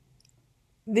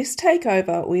This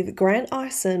takeover with Grant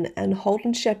Ison and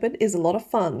Holden Shepherd is a lot of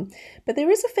fun, but there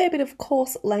is a fair bit of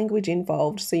coarse language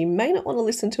involved, so you may not want to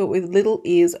listen to it with little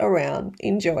ears around.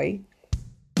 Enjoy.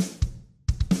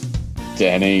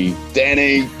 Danny,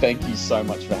 thank you so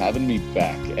much for having me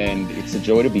back, and it's a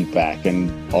joy to be back.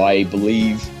 And I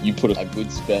believe you put a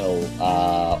good spell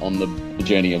on the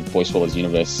journey of Boy Swallows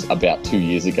Universe about 2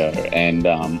 years ago, and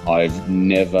I've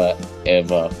never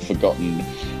ever forgotten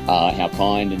how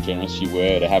kind and generous you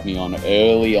were to have me on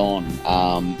early on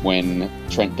when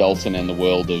Trent Dalton and the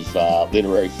world of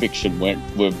literary fiction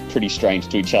were pretty strange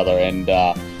to each other, and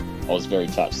I was very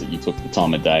touched that you took the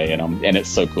time of day, and it's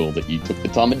so cool that you took the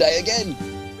time of day again.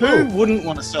 Who wouldn't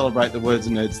want to celebrate the Words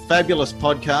and Nerds fabulous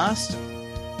podcast?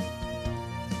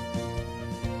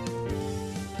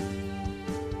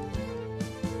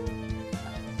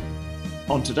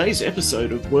 On today's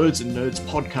episode of Words and Nerds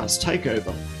podcast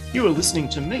takeover, you are listening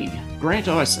to me, Grant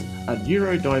Ison, a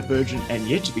neurodivergent and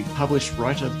yet to be published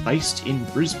writer based in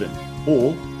Brisbane,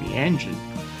 or Meanjin.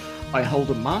 I hold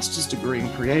a master's degree in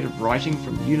creative writing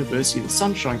from the University of the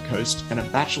Sunshine Coast and a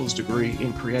bachelor's degree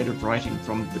in creative writing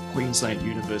from the Queensland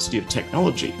University of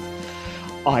Technology.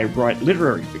 I write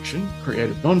literary fiction,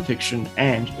 creative non-fiction,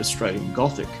 and Australian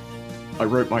Gothic. I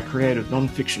wrote my creative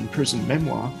non-fiction prison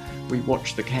memoir, We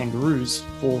Watched the Kangaroos,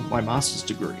 for my master's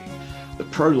degree. The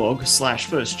prologue /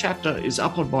 first chapter is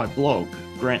up on my blog,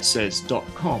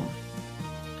 grantsays.com.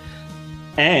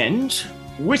 And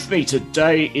with me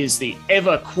today is the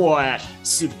ever-quiet,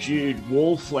 subdued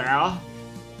wallflower,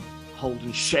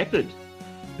 Holden Shepherd,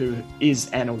 who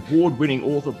is an award-winning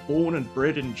author born and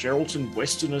bred in Geraldton,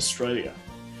 Western Australia.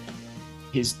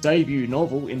 His debut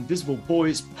novel, Invisible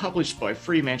Boys, published by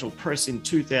Fremantle Press in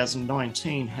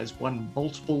 2019, has won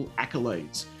multiple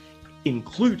accolades,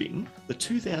 including the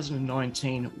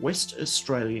 2019 West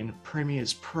Australian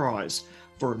Premier's Prize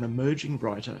for an Emerging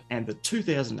Writer and the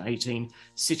 2018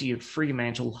 City of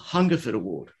Fremantle Hungerford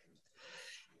Award.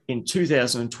 In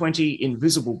 2020,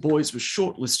 Invisible Boys was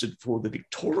shortlisted for the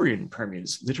Victorian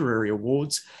Premier's Literary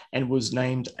Awards and was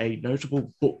named a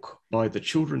notable book by the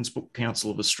Children's Book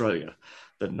Council of Australia.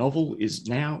 The novel is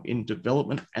now in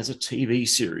development as a TV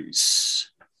series.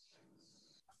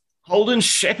 Holden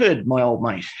Shepherd, my old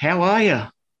mate, how are you?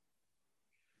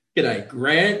 G'day,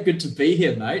 Grant. Good to be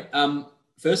here, mate.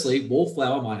 Firstly,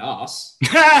 wallflower my ass.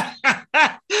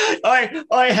 I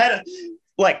had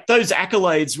those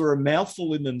accolades were a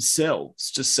mouthful in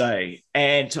themselves to say,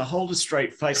 and to hold a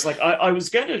straight face. Like I was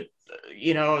going to,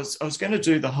 I was going to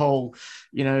do the whole,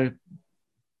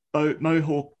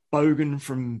 Mohawk Bogan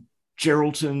from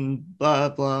Geraldton, blah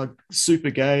blah,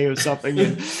 super gay or something,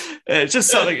 and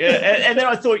just something. And then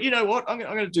I thought, you know what, I'm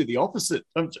going to do the opposite.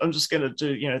 I'm just going to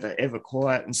do, the ever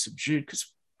quiet and subdued,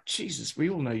 because Jesus, we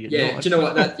all know you're yeah, not. do you know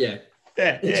what? Yeah.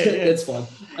 It's fine.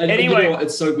 And Anyway, you know what?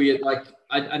 It's so weird. Like,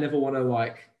 I never want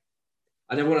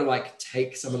to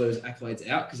take some of those accolades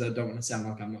out because I don't want to sound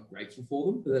like I'm not grateful for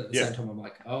them. But then at the same time, I'm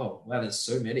like, oh wow, there's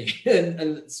so many, and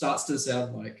it starts to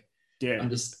sound like I'm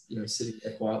just sitting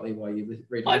there quietly while you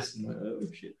read this, and I'm like, oh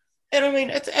shit. And I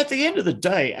mean, at the end of the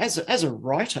day, as a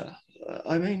writer,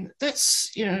 I mean,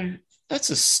 that's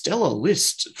a stellar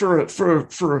list for a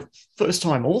first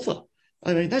time author.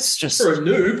 I mean, that's just for a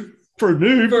noob. For a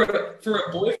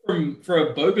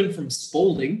Bogan from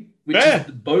Spalding, which is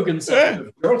the Bogan side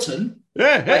of Geraldton.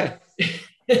 Yeah.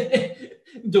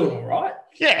 Doing all right.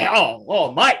 Yeah.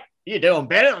 Oh, mate, you're doing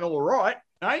better than all right.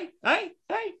 Hey.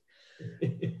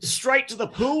 Straight to the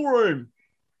pool room.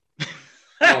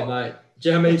 Oh, mate. Do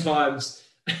you know how many times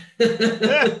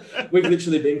we've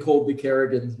literally been called the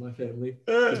Kerrigans, my family,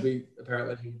 because we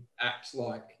apparently act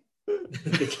like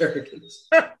the Kerrigans.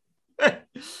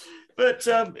 But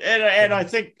and I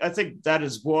think that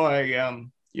is why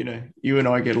you and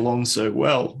I get along so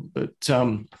well. But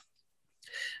I'm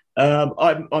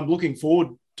looking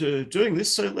forward to doing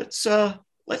this. So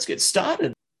let's get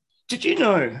started. Did you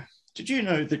know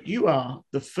that you are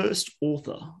the first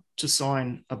author to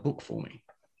sign a book for me?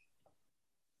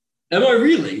 Am I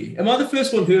really? Am I the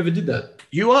first one who ever did that?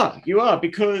 You are,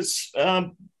 because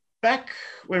back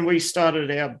when we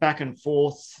started our back and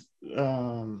forth,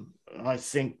 I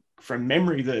think from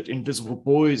memory that Invisible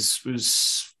Boys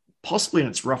was possibly in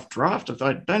its rough draft.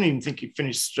 I don't even think you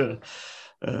finished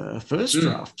first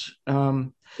draft.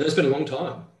 It's been a long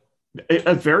time.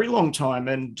 A very long time,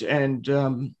 and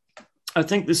I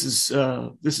think this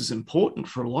is important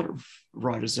for a lot of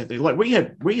writers out there. Like we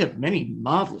have many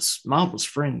marvelous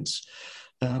friends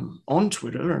on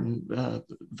Twitter, and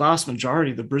vast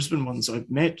majority of the Brisbane ones I've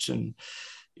met, and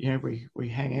we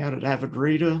hang out at Avid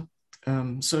Reader,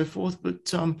 so forth.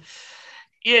 But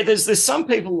yeah, there's some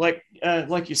people like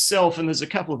yourself, and there's a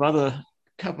couple of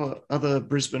other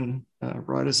Brisbane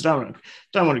writers. Don't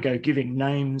want to go giving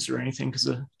names or anything because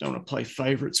I don't want to play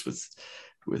favourites with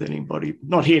anybody.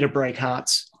 Not here to break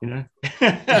hearts, you know.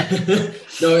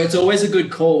 No, it's always a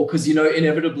good call because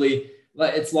inevitably,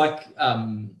 like it's like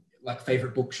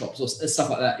favorite bookshops or stuff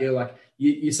like that. You're like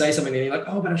you say something and you're like,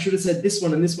 oh, but I should have said this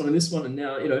one and this one and this one, and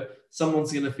now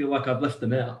someone's gonna feel like I've left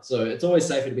them out. So it's always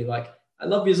safer to be like, I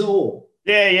love yous all.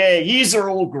 Yeah, yous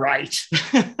are all great.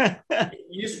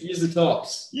 Use the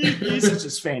tops. Yous are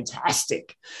just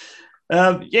fantastic.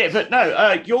 But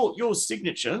no, your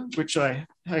signature, which I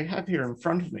have here in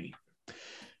front of me,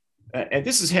 and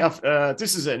this is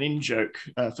this is an in-joke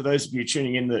for those of you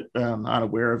tuning in that aren't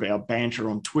aware of our banter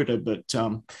on Twitter, but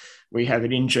we have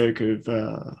an in-joke of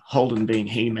Holden being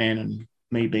He-Man and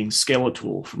me being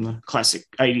Skeletor from the classic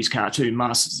 80s cartoon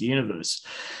Masters of the Universe.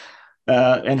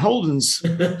 And Holden's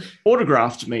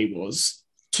autograph to me was,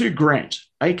 "To Grant,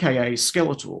 aka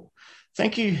Skeletor.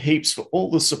 Thank you heaps for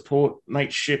all the support,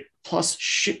 mateship, plus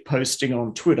shit posting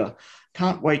on Twitter.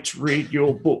 Can't wait to read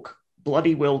your book.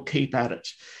 Bloody well keep at it.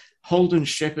 Holden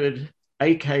Shepherd,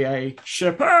 aka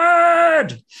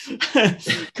Shepherd."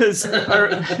 Because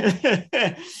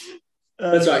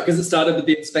that's right, because it started with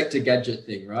the Inspector Gadget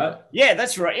thing, right? Yeah,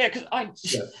 that's right. Yeah,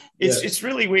 because it's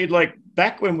really weird. Like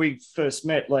back when we first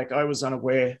met, like I was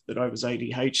unaware that I was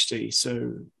ADHD,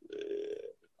 so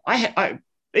I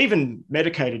even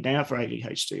medicated now for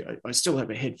ADHD. I still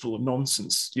have a head full of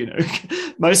nonsense,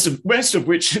 most of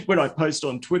which when I post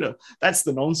on Twitter, that's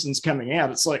the nonsense coming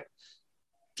out. It's like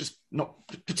just not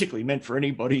particularly meant for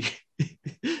anybody.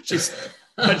 I just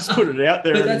put it out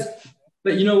there.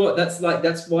 But you know what? That's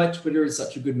why Twitter is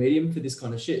such a good medium for this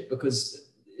kind of shit, because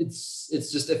it's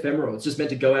just ephemeral. It's just meant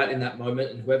to go out in that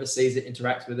moment, and whoever sees it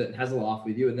interacts with it and has a laugh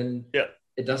with you, and then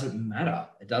it doesn't matter.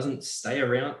 It doesn't stay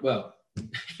around. Well,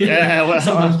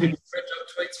 sometimes people print up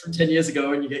tweets from 10 years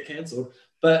ago and you get cancelled.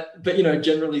 But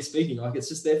generally speaking, like it's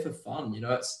just there for fun. And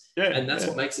that's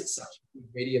what makes it such a good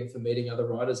medium for meeting other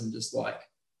writers and just like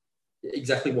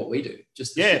exactly what we do,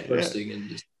 just the shit posting and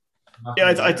just.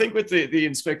 Yeah, I think with the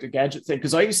Inspector Gadget thing,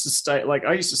 because I used to stay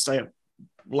up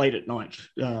late at night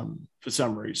for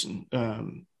some reason,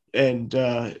 and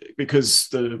because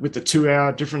with the 2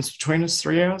 hour difference between us,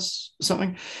 3 hours or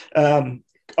something,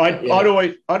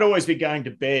 I'd always be going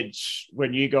to bed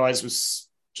when you guys was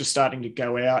just starting to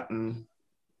go out and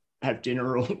have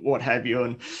dinner or what have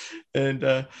you, and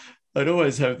I'd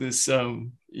always have this.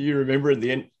 You remember in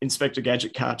the Inspector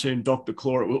Gadget cartoon, Dr.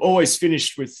 Claw, it was always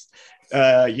finished with.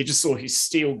 You just saw his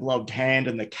steel-gloved hand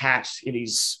and the cat in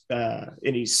his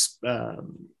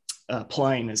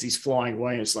plane as he's flying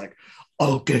away. It's like,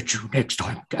 "I'll get you next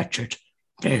time, Gadget.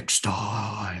 Next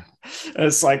time." And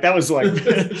it's like that was like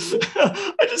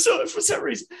I just saw it for some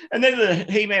reason. And then the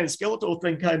He-Man and Skeletor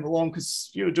thing came along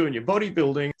because you were doing your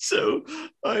bodybuilding. So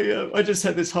I just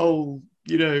had this whole,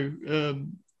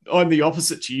 I'm the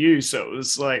opposite to you. So it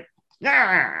was like,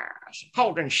 yeah,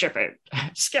 Holden Shepherd,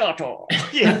 Skeletor.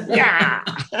 Yeah.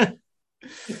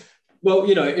 Well,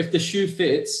 if the shoe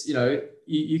fits,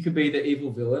 you could be the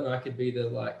evil villain. I could be the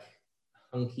like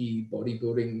hunky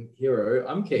bodybuilding hero.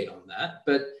 I'm keen on that.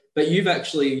 But you've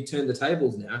actually turned the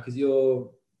tables now because you're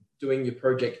doing your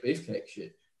Project Beefcake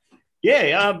shit.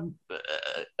 Yeah,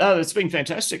 it's been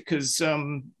fantastic because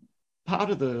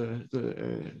part of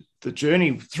the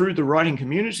journey through the writing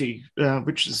community,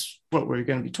 which is what we're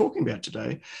going to be talking about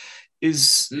today,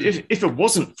 is if it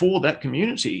wasn't for that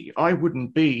community, I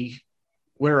wouldn't be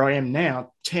where I am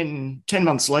now 10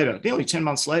 months later, nearly 10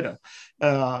 months later.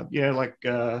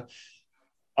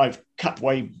 I've cut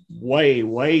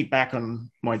way back on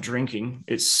my drinking.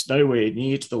 It's nowhere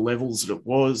near to the levels that it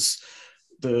was.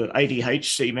 The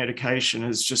ADHD medication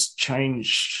has just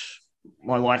changed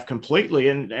my life completely.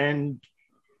 And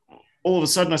all of a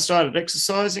sudden I started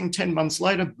exercising. 10 months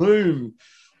later, boom,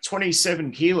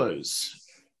 27 kilos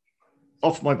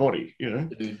off my body,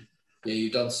 Dude, yeah,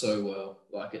 you've done so well.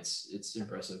 Like it's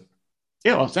impressive.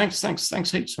 Yeah, well, thanks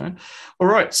heaps, man. All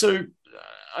right, so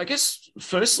I guess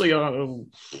firstly I'll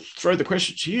throw the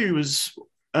question to you is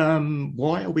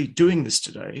why are we doing this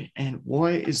today, and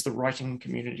why is the writing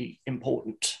community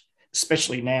important,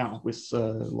 especially now with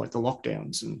like the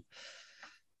lockdowns and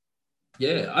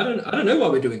Yeah, I don't know why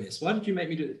we're doing this. Why did you make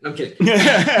me do it? I'm kidding.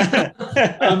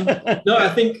 No, I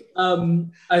think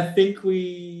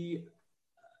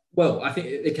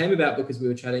it came about because we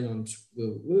were chatting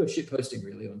we were shit posting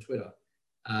really on Twitter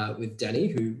with Danny,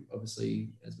 who obviously,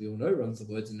 as we all know, runs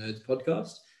the Words and Nerds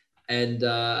podcast, and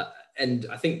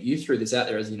I think you threw this out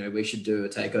there as we should do a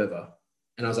takeover,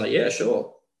 and I was like, yeah,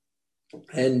 sure,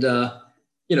 and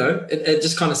it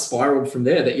just kind of spiraled from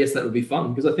there. That yes, that would be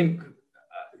fun because I think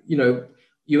you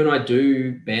and I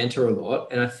do banter a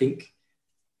lot, and I think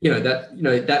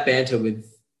that banter with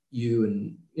you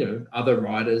and other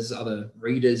writers, other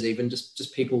readers, even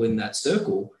just people in that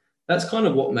circle. That's kind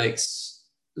of what makes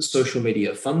social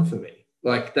media fun for me.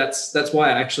 Like that's why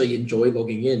I actually enjoy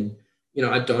logging in.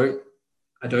 I don't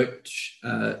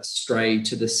stray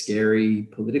to the scary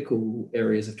political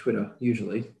areas of Twitter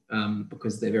usually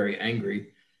because they're very angry.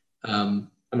 I'm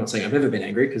not saying I've never been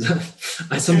angry because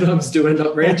I sometimes do end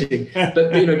up ranting.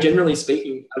 But generally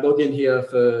speaking, I log in here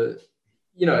for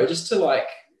just to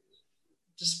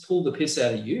just pull the piss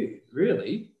out of you,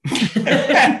 really.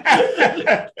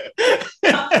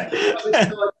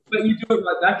 But you do it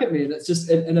right back at me, and it's just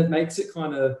and it makes it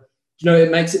kind of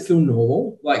it makes it feel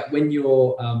normal. Like when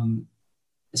you're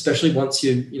especially once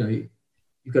you've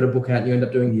got a book out and you end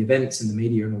up doing the events and the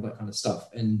media and all that kind of stuff,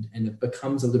 and it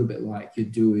becomes a little bit like you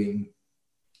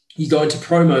go into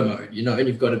promo mode, and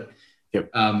you've got to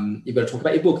you've got to talk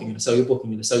about your book, you're going to sell your book,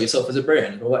 you're going to sell yourself as a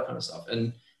brand and all that kind of stuff,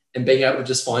 and being able to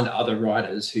just find other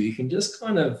writers who you can just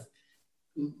kind of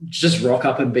just rock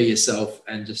up and be yourself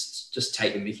and just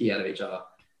take the mickey out of each other.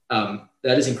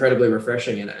 That is incredibly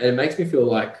refreshing, and it makes me feel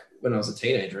like when I was a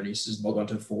teenager and I used to just log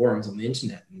onto forums on the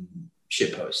internet and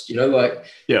shitpost.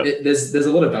 There's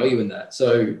a lot of value in that.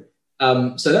 So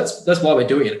that's why we're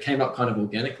doing it. It came up kind of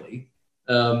organically.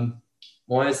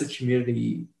 Why is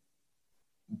the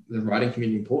writing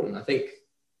community important? I think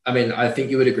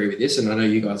you would agree with this, and I know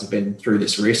you guys have been through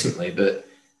this recently, but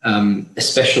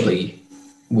especially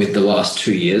with the last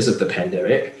 2 years of the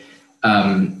pandemic,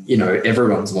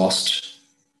 everyone's lost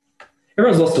a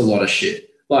lot of shit.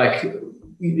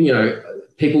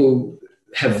 People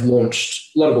have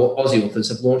launched, a lot of Aussie authors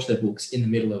have launched their books in the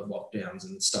middle of lockdowns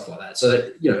and stuff like that.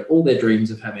 So, all their dreams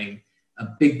of having a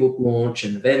big book launch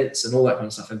and events and all that kind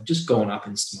of stuff have just gone up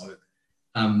in smoke.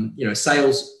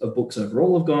 Sales of books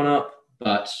overall have gone up,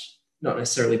 but not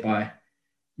necessarily by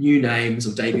new names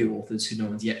or debut authors who no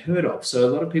one's yet heard of. So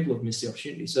a lot of people have missed the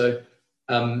opportunity. So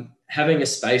having a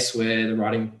space where the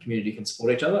writing community can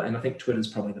support each other, and I think Twitter is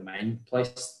probably the main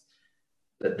place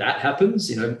that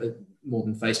happens, more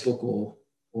than Facebook or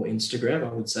Instagram.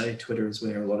 I would say Twitter is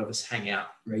where a lot of us hang out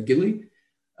regularly.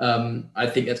 I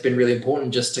think that's been really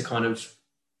important just to kind of,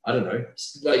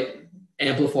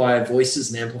 amplify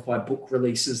voices and amplify book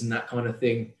releases and that kind of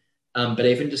thing. But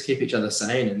even just keep each other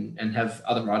sane and have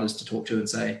other writers to talk to and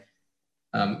say,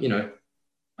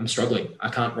 I'm struggling. I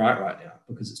can't write right now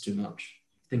because it's too much.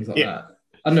 Things like that.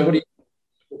 I don't know.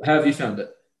 How have you found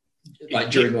it?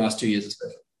 During the last 2 years,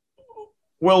 especially.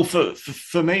 Well,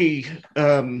 for me,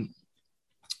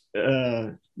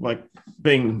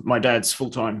 being my dad's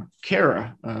full-time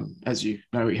carer, as you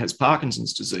know, he has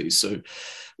Parkinson's disease. So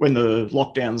when the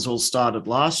lockdowns all started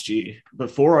last year,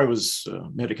 before I was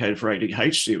medicated for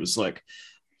ADHD, it was like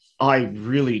I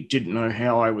really didn't know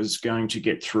how I was going to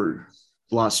get through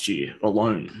last year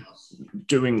alone,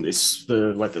 doing this,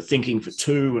 the thinking for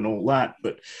two and all that.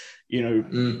 But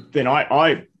then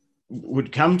I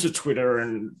would come to Twitter,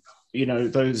 and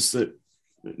those that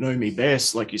know me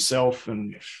best, like yourself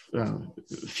and a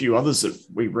few others that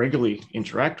we regularly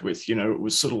interact with, it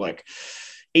was sort of like,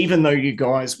 even though you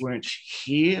guys weren't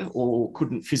here or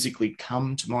couldn't physically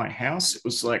come to my house, it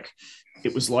was like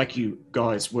you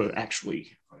guys were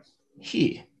actually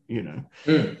here,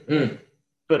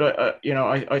 But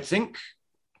I think,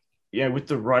 with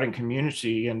the writing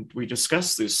community, and we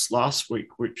discussed this last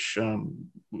week, which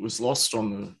was lost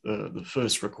on the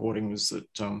first recording, was that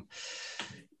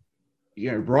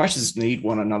writers need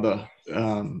one another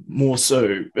more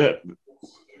so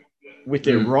with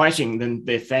their writing than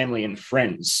their family and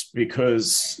friends,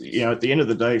 because at the end of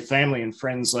the day, family and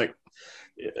friends,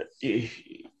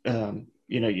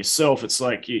 yourself, it's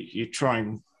like you try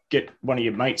and get one of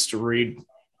your mates to read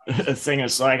a thing,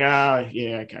 it's like,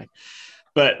 okay.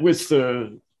 But with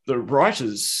the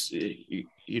writers,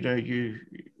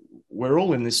 we're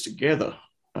all in this together.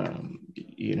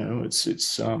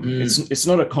 It's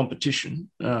not a competition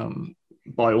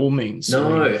by all means.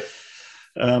 No.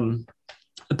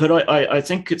 But I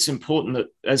think it's important that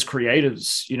as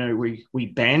creatives, we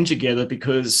band together,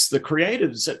 because the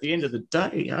creatives at the end of the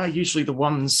day are usually the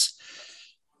ones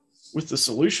with the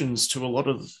solutions to a lot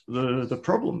of the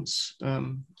problems. What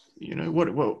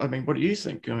do you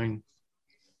think?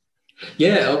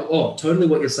 Yeah, totally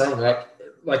what you're saying.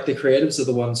 Like the creatives are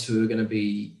the ones who are going to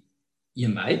be your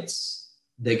mates.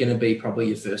 They're going to be probably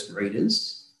your first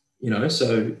readers,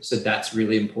 so that's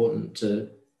really important to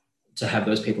have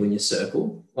those people in your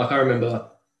circle. Like I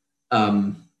remember,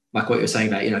 like what you're saying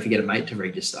about, if you get a mate to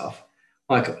read your stuff,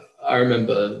 like I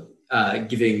remember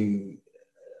giving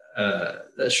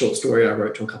a short story I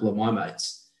wrote to a couple of my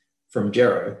mates from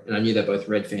Jero, and I knew they both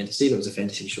read fantasy. There was a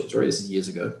fantasy short story. This is years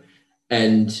ago,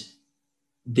 and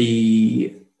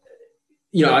I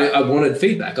wanted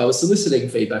feedback. I was soliciting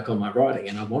feedback on my writing,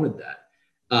 and I wanted that.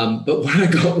 But what I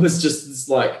got was just this,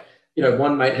 like,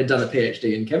 one mate had done a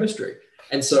PhD in chemistry,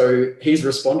 and so he's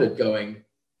responded going,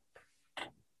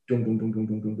 dum, dum, dum, dum,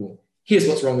 dum, dum, dum. Here's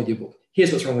what's wrong with your book.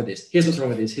 Here's what's wrong with this. Here's what's wrong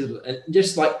with this. And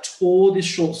just like tore this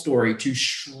short story to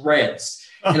shreds.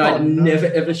 And I'd never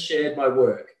ever shared my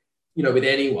work, with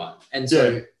anyone. And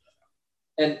so,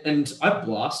 and I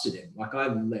blasted him. Like, I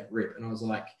let rip, and I was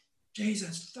like,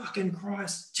 Jesus fucking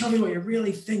Christ, tell me what you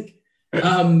really think. Which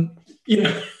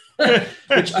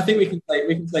I think we can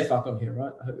say fuck on here,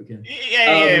 right? I hope we can.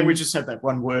 Yeah. We just have that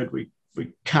one word we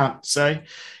can't say.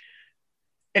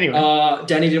 Anyway,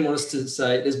 Danny didn't want us to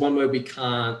say. There's one word we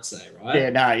can't say,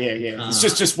 right? Yeah. It's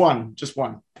just one.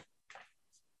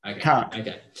 Okay. Can't.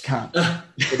 Okay. Can't.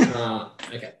 We can't.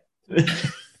 Okay.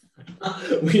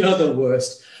 We are the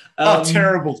worst.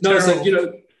 Terrible. No,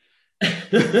 terrible.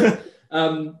 So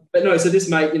but no. So this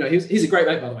mate, he's a great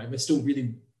mate, by the way. We're still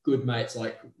really good mates.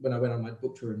 Like, when I went on my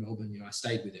book tour in Melbourne, I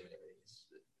stayed with him and everything. He's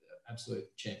an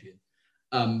absolute champion.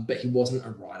 But he wasn't a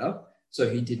writer, so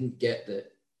he didn't get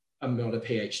that. I'm not a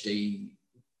PhD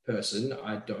person.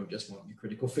 I don't just want your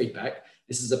critical feedback.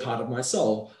 This is a part of my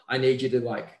soul. I need you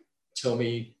to tell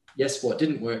me, yes, what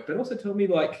didn't work, but also tell me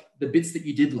the bits that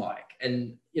you did like.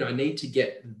 And, I need to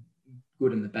get the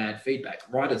good and the bad feedback.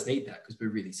 Writers need that because we're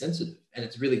really sensitive, and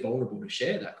it's really vulnerable to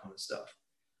share that kind of stuff.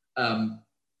 But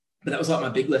that was my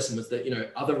big lesson, was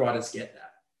that, other writers get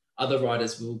that. Other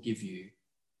writers will give you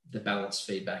the balanced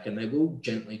feedback, and they will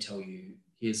gently tell you,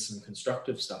 here's some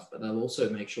constructive stuff, but they'll also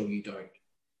make sure you don't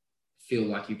feel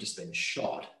like you've just been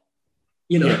shot.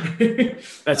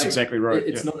 That's exactly right.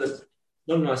 It's not a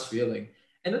nice feeling.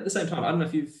 And at the same time, I don't know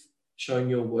if you've shown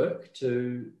your work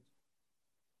to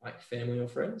family or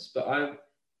friends, but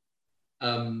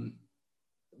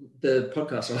the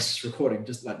podcast I was just recording,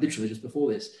 just literally just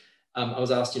before this, I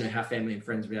was asked, how family and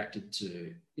friends reacted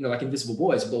to, Invisible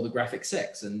Boys with all the graphic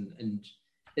sex, and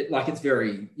it it's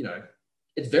very,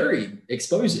 it's very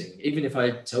exposing. Even if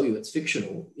I tell you it's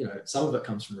fictional, some of it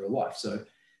comes from real life. So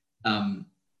it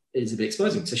is a bit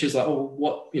exposing. So she was like, oh,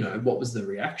 what was the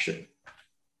reaction?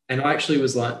 And I actually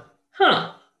was like,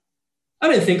 I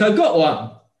don't think I got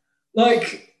one.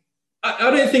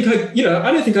 I don't think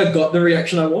I got the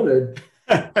reaction I wanted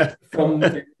from.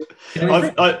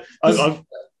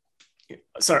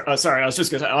 Sorry. I was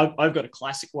just going to say, I've got a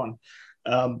classic one.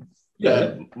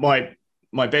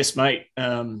 My best mate,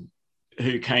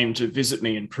 who came to visit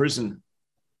me in prison.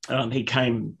 He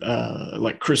came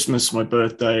Christmas, my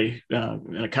birthday,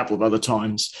 and a couple of other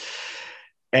times.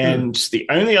 And the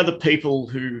only other people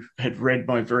who had read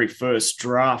my very first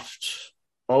draft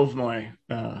of my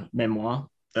memoir,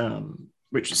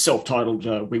 which is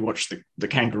self-titled, We Watched the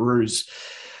Kangaroos.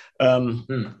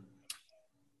 The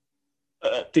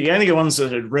only ones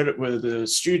that had read it were the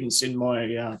students in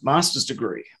my master's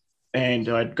degree. And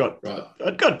I'd got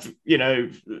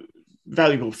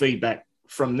valuable feedback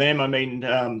from them. I mean,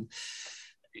 a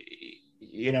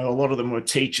lot of them were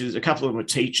teachers, a couple of them were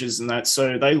teachers and that,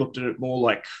 so they looked at it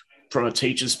more from a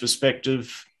teacher's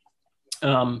perspective.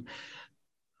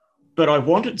 But I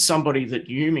wanted somebody that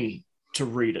knew me to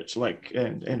read it.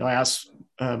 And I asked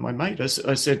my mate,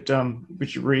 I said,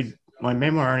 would you read my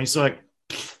memoir? And he's like,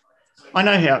 I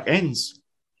know how it ends.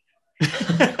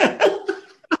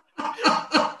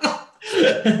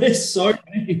 It's so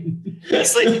mean.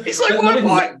 He's like,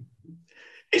 what?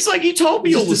 He's like, you told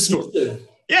me all the story.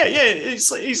 Yeah.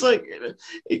 He's like,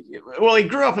 well, he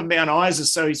grew up in Mount Isa,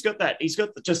 so he's got that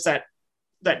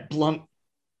blunt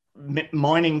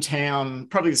mining town,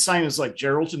 probably the same as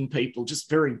Geraldton people, just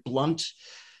very blunt.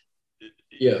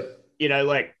 Yeah.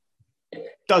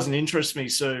 Doesn't interest me.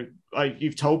 So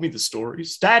you've told me the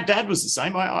stories. Dad was the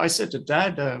same. I said to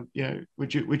Dad,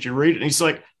 would you read it? And he's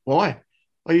like, why?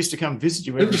 I used to come visit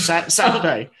you every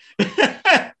Saturday.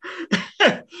 But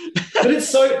it's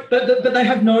so, but they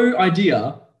have no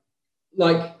idea.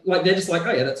 They're just like,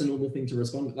 oh yeah, that's a normal thing to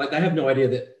respond. They have no idea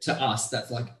that to us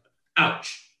that's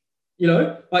ouch.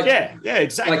 Yeah,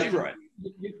 exactly right.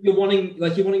 You're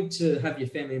wanting to have your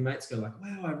family and mates go wow,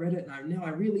 I read it and now I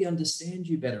really understand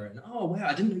you better, and oh wow,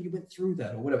 I didn't know you went through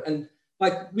that or whatever. And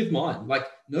with mine,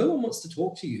 no one wants to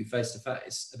talk to you face to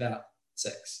face about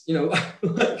sex, family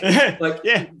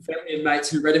and mates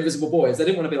who read Invisible Boys, they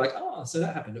didn't want to be like, oh, so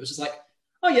that happened. It was just like,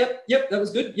 oh, yep, that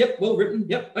was good, yep, well written,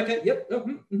 yep, okay, yep,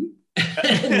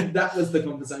 and that was the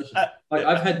conversation.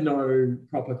 I've had no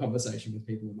proper conversation with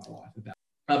people in my life about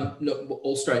No,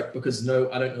 all straight, because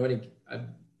no, I don't know any.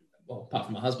 Well, apart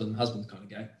from my husband's kind of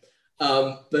gay.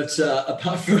 But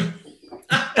apart from,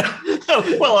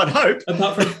 well, I'd hope.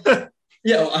 Apart from,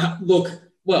 yeah.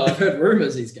 Well, I've heard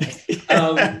rumors he's gay.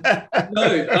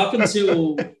 No, up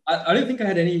until I don't think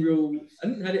I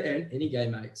didn't have any gay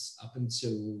mates up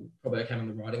until probably I came on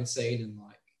the writing scene, and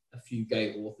like a few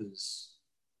gay authors,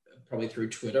 probably through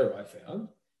Twitter, I found.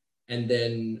 And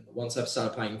then once I've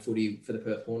started playing footy for the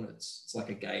Perth Hornets, it's like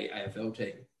a gay AFL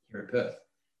team here in Perth.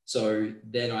 So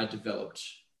then I developed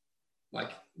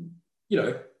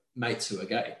mates who are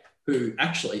gay, who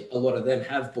actually, a lot of them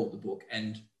have bought the book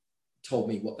and told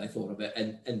me what they thought of it.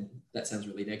 And that sounds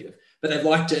really negative, but they've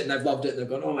liked it and they've loved it. And they've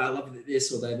gone, oh, I love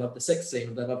this, or they love the sex scene,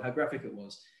 or they love how graphic it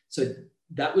was. So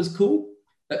that was cool.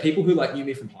 But people who knew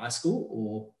me from high school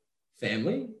or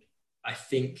family, I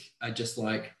think are just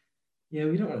like, yeah,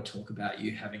 we don't want to talk about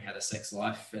you having had a sex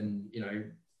life and,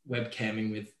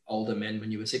 webcamming with older men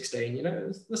when you were 16,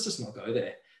 let's just not go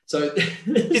there. So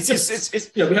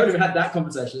it's we haven't even had that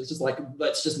conversation. It's just like,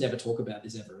 let's just never talk about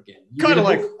this ever again. Kind of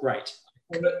like, great.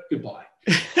 Goodbye.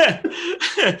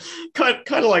 kind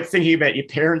of like thinking about your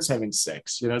parents having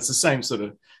sex. It's the same sort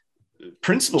of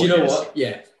principle. Do you know what?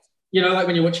 Yeah. Like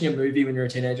when you're watching a movie when you're a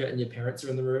teenager and your parents are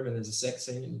in the room and there's a sex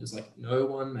scene and you're just like, no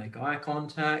one make eye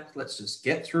contact. Let's just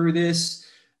get through this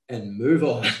and move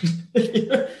on.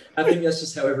 I think that's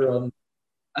just how everyone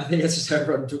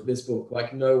took this book.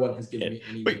 Like, no one has given me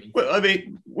any. Well, I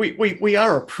mean, we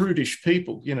are a prudish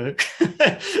people,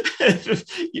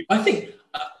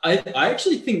 I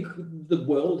actually think the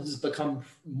world has become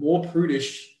more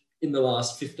prudish in the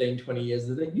last 15, 20 years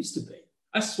than it used to be.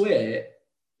 I swear,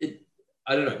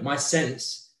 I don't know, my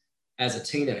sense as a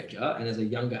teenager and as a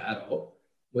younger adult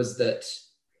was that,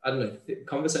 I don't know,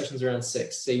 conversations around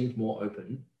sex seemed more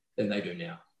open than they do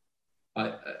now.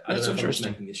 I don't know if I'm just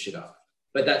making this shit up,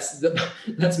 but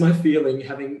that's my feeling,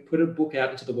 having put a book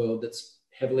out into the world that's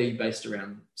heavily based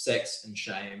around sex and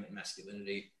shame and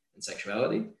masculinity and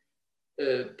sexuality.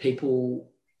 The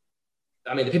people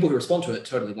who respond to it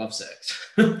totally love sex,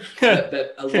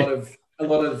 but a lot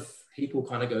of people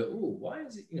kind of go, oh, why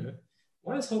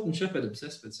is Holden Shepherd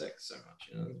obsessed with sex so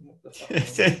much? What the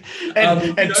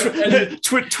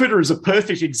fuck? Twitter is a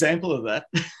perfect example of that.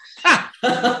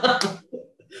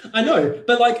 I know,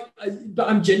 but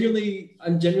I'm genuinely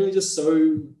just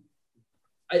so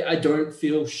I don't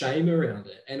feel shame around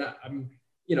it, and I'm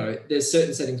there's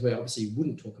certain settings where obviously you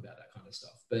wouldn't talk about that kind of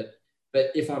stuff, but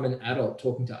if I'm an adult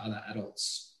talking to other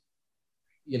adults,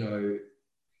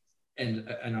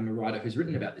 and I'm a writer who's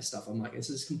written about this stuff, I'm like, this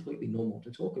is completely normal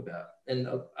to talk about. And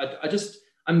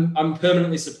I'm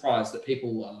permanently surprised that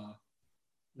people are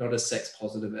not as sex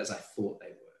positive as I thought they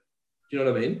were. Do you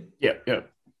know what I mean? Yeah.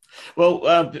 Well,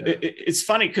 it's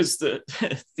funny because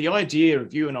the idea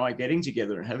of you and I getting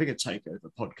together and having a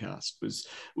takeover podcast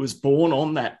was born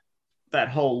on that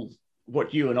whole,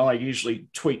 what you and I usually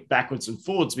tweet backwards and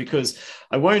forwards, because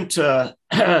I won't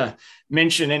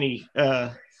mention any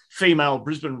female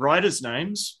Brisbane writers'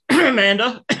 names.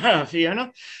 Amanda,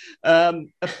 Fiona.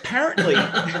 Apparently,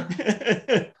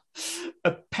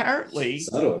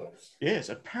 subtle. Yes,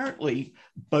 apparently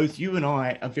both you and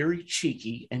I are very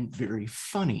cheeky and very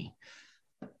funny.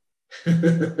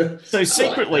 So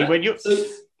secretly, when you,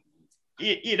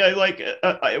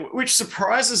 which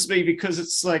surprises me, because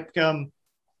it's like,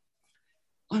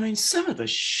 some of the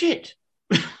shit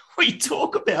we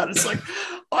talk about, it's like,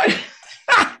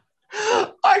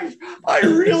 I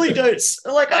really don't,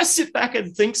 I sit back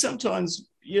and think sometimes,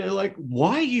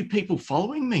 why are you people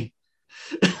following me?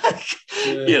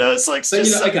 It's like,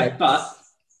 okay,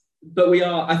 but we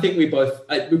are, I think we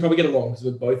probably get along because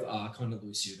we both are kind of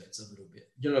loose units a little bit.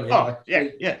 You know what I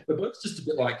mean? Yeah. We're both just a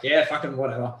bit like, yeah, fucking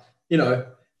whatever,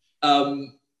 and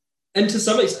to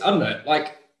some extent, I don't know,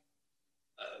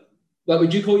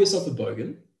 would you call yourself a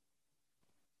bogan?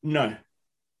 No,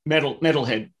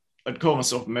 metalhead. I'd call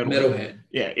myself a metalhead.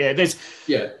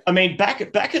 Yeah. I mean,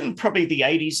 back in probably the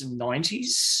 80s and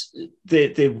 90s,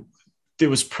 there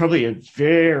was probably a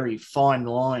very fine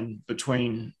line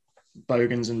between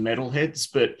bogans and metalheads,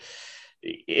 but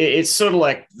it's sort of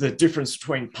like the difference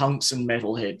between punks and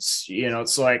metalheads.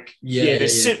 It's like,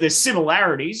 there's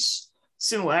similarities,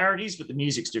 but the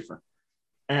music's different.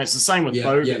 And it's the same with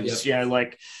bogans,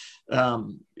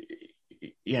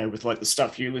 with like the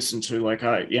stuff you listen to,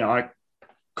 I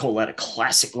call that a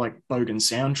classic, like bogan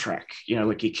soundtrack,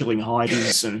 like You're Killing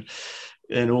Heidies and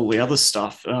and all the other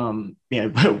stuff. Whereas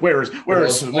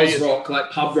for me, Oz rock,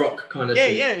 like pub rock kind of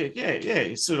thing.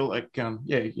 Yeah. Sort of like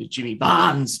Jimmy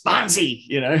Barnesy,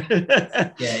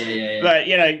 Yeah. But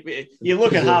you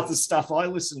look at half the stuff I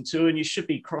listen to, and you should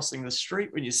be crossing the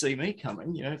street when you see me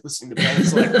coming. Listening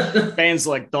to bands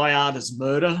like Die Hard as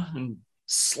Murder and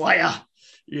Slayer.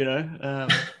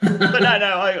 But I've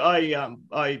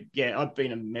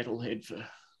been a metalhead for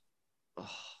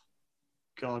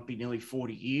it'd be nearly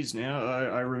 40 years now.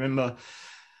 I remember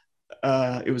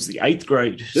it was the 8th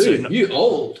grade. Dude, you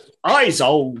old. I's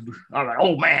old. I'm an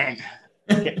old man.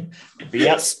 Be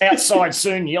outside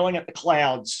soon yelling at the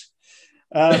clouds.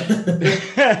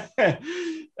 8th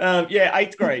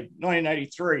grade,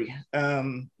 1983.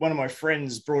 One of my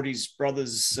friends brought his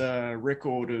brother's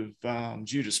record of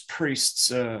Judas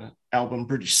Priest's album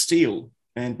British Steel,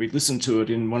 and we listened to it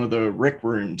in one of the rec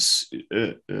rooms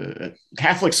at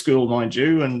Catholic school, mind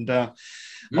you. And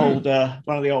one of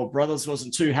the old brothers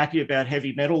wasn't too happy about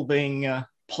heavy metal being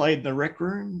played in the rec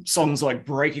room. Songs like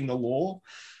Breaking the Law,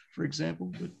 for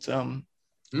example. But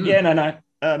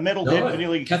metalhead.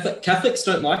 Nearly Catholics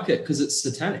don't like it because it's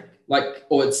satanic.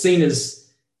 Or it's seen as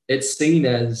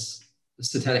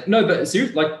satanic. No, but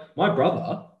seriously, like my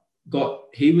brother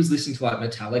he was listening to like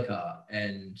Metallica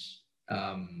and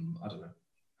I don't know.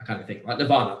 I kind of think like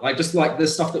Nirvana, like just like the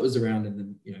stuff that was around in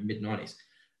the mid 90s.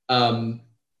 And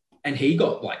he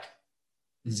got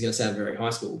this is going to sound very high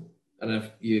school. I don't know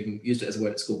if you even used it as a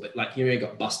word at school, but he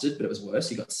got busted, but it was worse.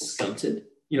 He got stunted.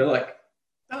 I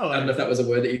don't know if that was a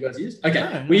word that you guys used. Okay,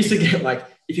 no. We used to get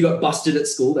if you got busted at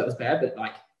school, that was bad, but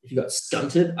if you got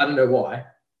stunted, I don't know why,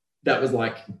 that was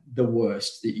the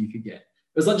worst that you could get.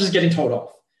 It was like just getting told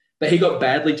off, but he got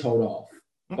badly told off.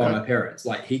 Okay. By my parents.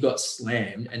 He got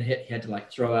slammed and he had to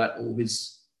throw out all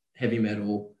his heavy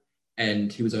metal,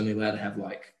 and he was only allowed to have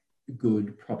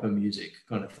good proper music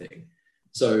kind of thing.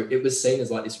 So it was seen as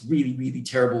this really, really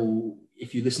terrible,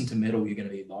 if you listen to metal, you're going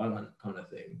to be violent kind of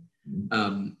thing.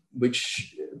 Then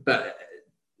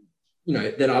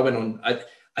I went on, I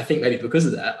think maybe because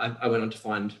of that, I went on to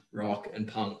find rock and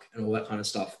punk and all that kind of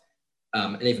stuff.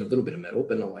 And even a little bit of metal,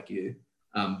 but not like you.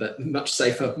 But much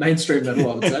safer mainstream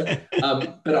metal, I would say.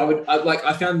 But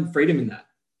I found freedom in that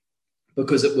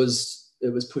because it was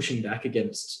pushing back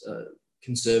against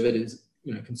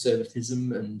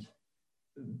conservatism and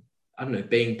I don't know,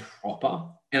 being proper.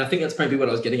 And I think that's maybe what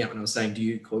I was getting at when I was saying, do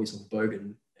you call yourself a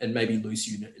bogan? And maybe loose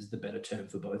unit is the better term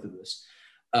for both of us.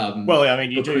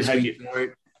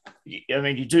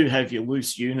 You do have your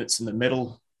loose units in the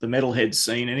metalhead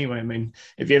scene anyway. I mean,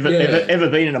 have you ever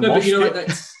been in a mosh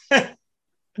pit?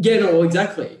 Yeah, no,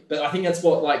 exactly. But I think that's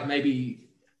what maybe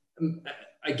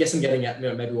I guess I'm getting at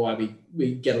maybe why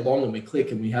we get along and we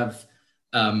click and we have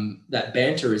that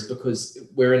banter is because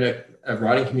we're in a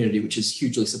writing community which is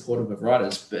hugely supportive of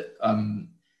writers, but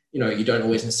you don't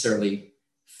always necessarily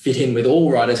fit in with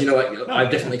all writers. I've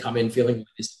definitely come in feeling like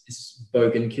this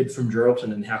bogan kid from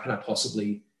Geraldton, and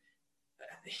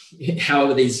how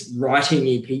are these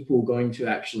writing-y people going to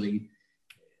actually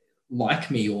like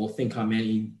me or think I'm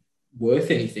any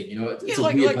worth anything? It's a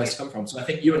weird place to come from. So I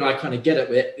think you and I kind of get it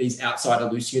with these outsider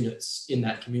loose units in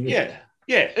that community.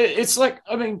 It's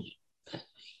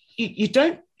you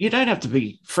don't have to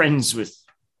be friends with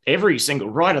every single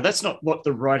writer. That's not what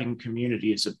the writing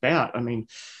community is about. I mean,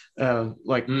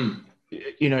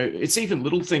 it's even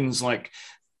little things like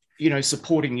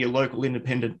supporting your local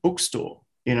independent bookstore.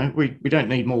 We don't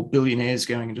need more billionaires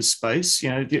going into space.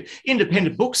 The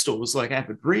independent bookstores like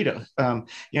Avid Reader,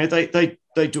 they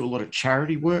do a lot of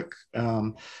charity work.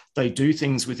 They do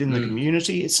things within the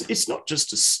community. It's not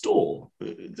just a store.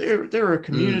 They're a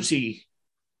community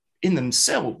in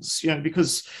themselves,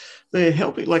 because they're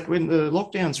helping. Like when the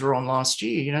lockdowns were on last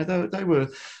year, they were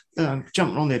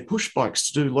jumping on their push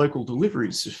bikes to do local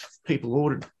deliveries if people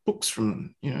ordered books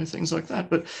from them, things like that.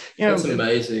 But that's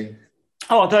amazing.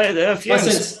 Oh,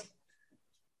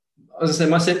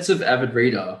 my sense of Avid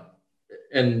Reader,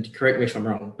 and correct me if I'm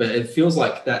wrong, but it feels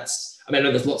like I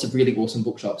know there's lots of really awesome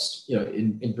bookshops,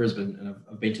 in Brisbane, and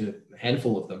I've been to a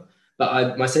handful of them.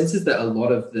 But my sense is that a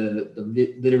lot of the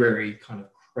literary kind of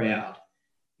crowd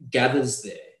gathers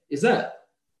there. Is it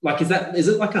like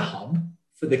a hub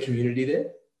for the community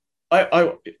there?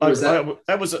 That's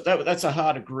a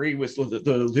hard agree with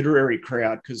the literary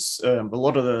crowd, because a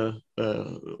lot of the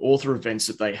author events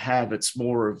that they have, it's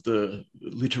more of the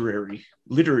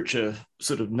literature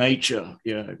sort of nature,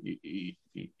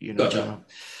 Gotcha.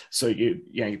 So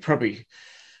you probably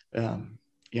but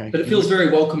it feels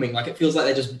very welcoming. It feels like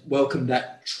they just welcome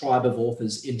that tribe of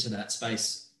authors into that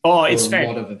space. Oh, it's a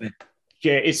lot of events.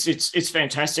 Yeah, it's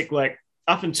fantastic.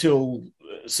 Up until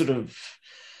sort of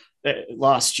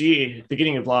last year,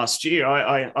 beginning of last year,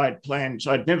 I'd planned.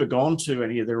 I'd never gone to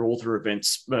any of their author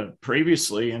events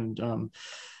previously, and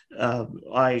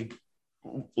I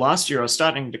last year I was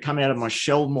starting to come out of my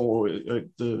shell more.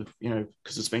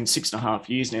 Because it's been 6.5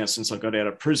 years now since I got out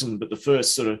of prison, but the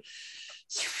first sort of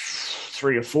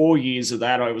 3 or 4 years of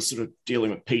that, I was sort of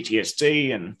dealing with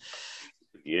PTSD and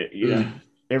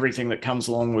everything that comes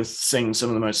along with seeing some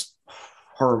of the most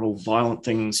horrible, violent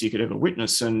things you could ever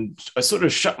witness. And I sort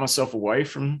of shut myself away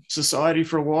from society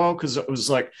for a while because it was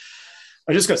like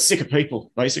I just got sick of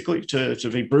people, basically. To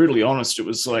be brutally honest, it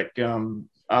was like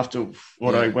after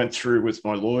what I went through with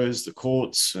my lawyers, the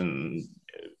courts, and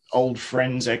old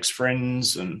friends,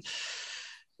 ex-friends, and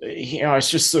it's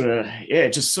just sort of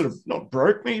it just sort of not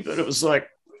broke me, but it was like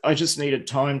I just needed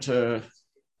time to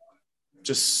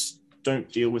just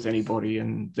don't deal with anybody.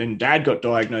 And then Dad got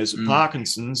diagnosed with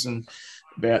Parkinson's, and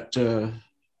about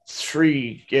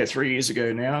 3 years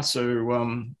ago now.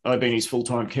 So I've been his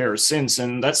full-time carer since,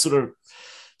 and that sort of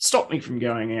stopped me from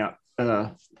going out,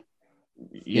 to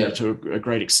a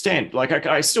great extent. Like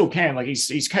I still can. Like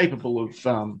he's capable of,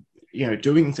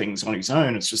 doing things on his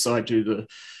own. It's just I do the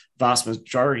vast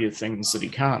majority of things that he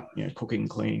can't. Cooking,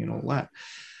 cleaning, and all that.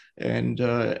 And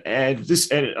I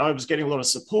was getting a lot of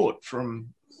support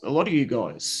from a lot of you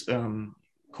guys.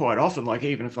 Quite often, like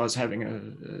even if I was having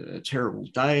a terrible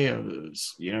day,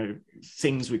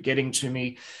 things were getting to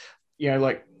me,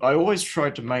 like I always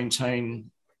tried to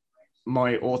maintain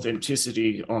my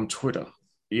authenticity on Twitter.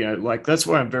 Like that's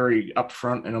why I'm very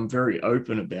upfront and I'm very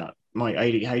open about my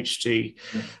ADHD.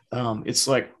 It's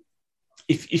like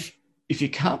if you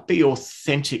can't be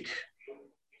authentic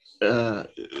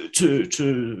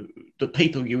to the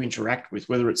people you interact with,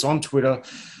 whether it's on Twitter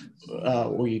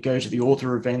or you go to the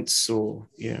author events or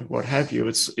what have you,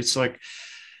 it's like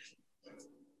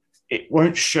it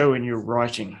won't show in your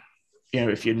writing,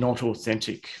 if you're not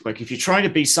authentic. Like if you're trying to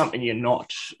be something you're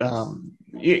not,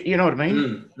 you know what I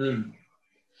mean?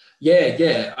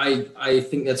 Yeah. I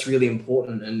think that's really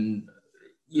important. And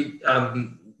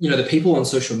the people on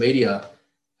social media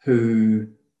who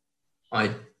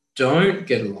I don't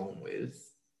get along with,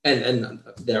 and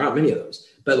there aren't many of those,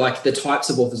 but like the types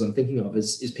of authors I'm thinking of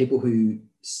is people who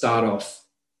start off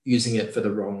using it for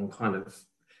the wrong kind of,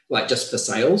 like just for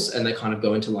sales, and they kind of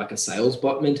go into like a sales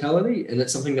bot mentality. And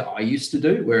it's something that I used to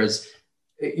do, whereas,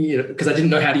 because I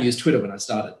didn't know how to use Twitter when I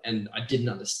started and I didn't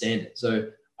understand it. So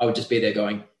I would just be there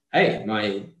going, hey,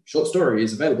 my short story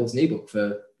is available as an ebook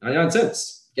for 99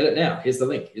 cents. Get it now. Here's the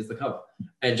link. Here's the cover.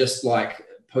 And just like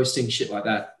posting shit like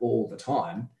that all the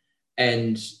time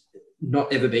and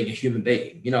not ever being a human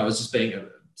being. I was just being a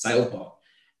sales bot.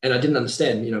 And I didn't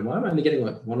understand, why am I only getting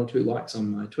like 1 or 2 likes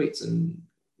on my tweets? And,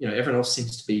 everyone else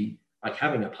seems to be like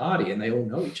having a party and they all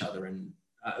know each other. And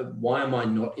why am I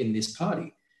not in this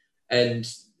party? And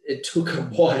it took a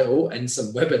while and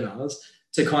some webinars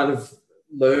to kind of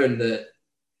learn that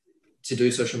to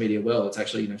do social media well, it's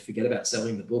actually, forget about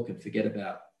selling the book and forget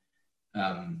about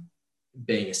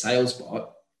being a sales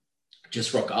bot,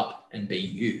 just rock up and be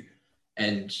you.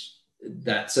 And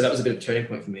that was a bit of a turning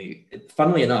point for me.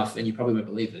 Funnily enough, and you probably won't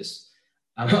believe this,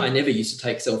 I never used to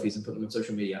take selfies and put them on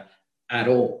social media at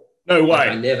all. No way. Like,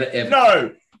 I never ever.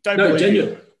 No,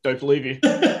 genuinely. Don't believe you.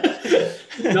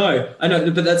 No, I know,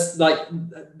 but that's like,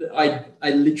 I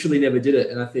literally never did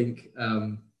it. And I think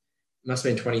it must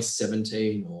have been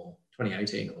 2017 or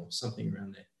 2018 or something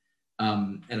around there.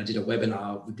 And I did a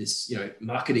webinar with this,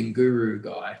 marketing guru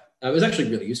guy. It was actually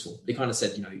really useful. He kind of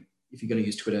said, if you're going to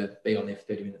use Twitter, be on there for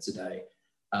 30 minutes a day.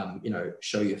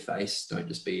 Show your face. Don't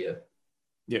just be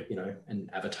an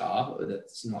avatar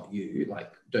that's not you.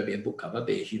 Like, don't be a book cover,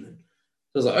 be a human.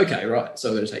 So I was like, okay, right. So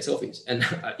I'm going to take selfies. And,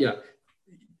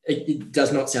 it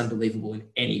does not sound believable in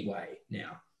any way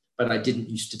now, but I didn't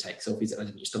used to take selfies. And I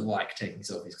didn't used to like taking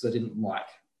selfies because I didn't like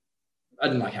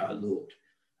how I looked.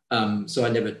 So I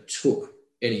never took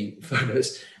any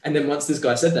photos. And then once this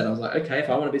guy said that, I was like, okay, if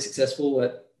I want to be successful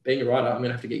at being a writer, I'm going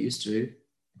to have to get used to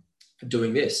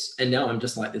doing this. And now I'm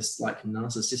just like this like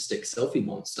narcissistic selfie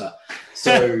monster.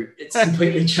 So it's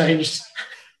completely changed.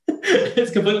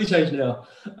 It's completely changed now.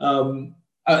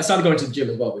 I started going to the gym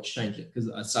as well, which changed it because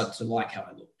I started to like how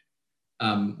I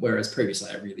looked. Whereas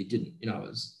previously I really didn't. I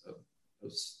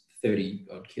was 30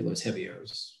 odd kilos heavier. I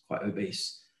was quite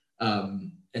obese.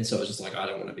 And so I was just like, I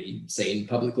don't want to be seen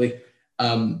publicly.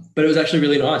 But it was actually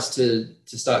really nice to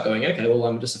start going, okay, well,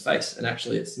 I'm just a face. And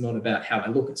actually it's not about how I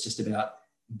look. It's just about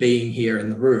being here in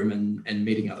the room and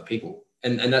meeting other people.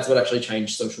 And that's what actually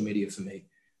changed social media for me,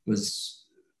 was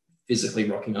physically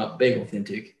rocking up, being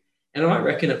authentic. And I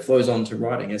reckon it flows on to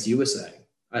writing, as you were saying.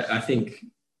 I think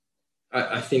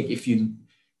if you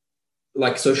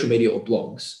like social media or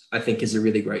blogs, I think is a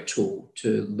really great tool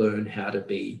to learn how to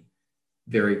be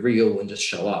very real and just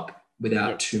show up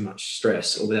without too much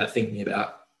stress or without thinking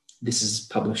about this is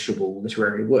publishable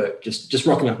literary work, just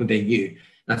rocking up and being you.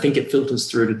 And I think it filters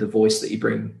through to the voice that you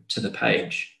bring to the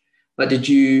page. Like, did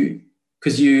you,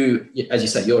 because you, as you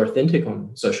say, you're authentic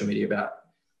on social media about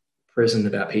prison,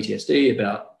 about PTSD,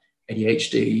 about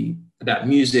ADHD, about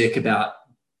music, about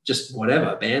just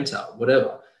whatever, banter,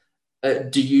 whatever.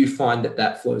 Do you find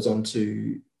that flows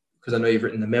onto, because I know you've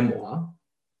written the memoir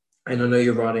and I know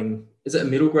you're writing, is it a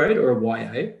middle grade or a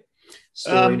YA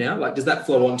story now? Like, does that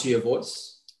flow onto your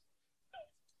voice?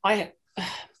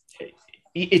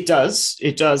 It does.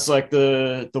 It does. Like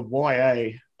the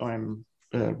YA I'm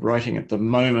writing at the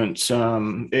moment.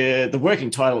 The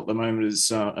working title at the moment is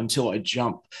Until I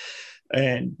Jump.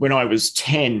 And when I was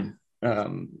 10,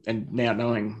 and now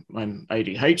knowing I'm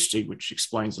ADHD, which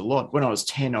explains a lot, when I was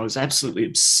 10, I was absolutely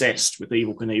obsessed with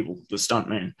Evel Knievel, the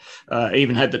stuntman. I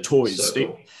even had the toys. So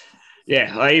cool.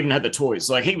 I even had the toys.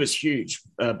 Like, he was huge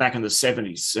back in the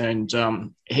 70s,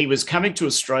 and he was coming to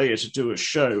Australia to do a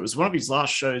show. It was one of his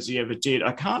last shows he ever did.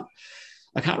 I can't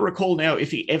recall now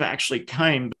if he ever actually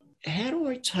came. How do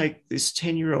I take this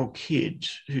 10-year-old kid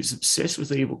who's obsessed with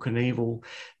Evel Knievel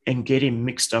and get him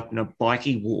mixed up in a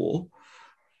bikie war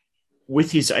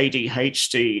with his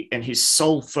ADHD, and his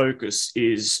sole focus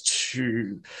is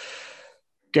to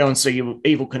go and see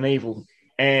Evel Knievel?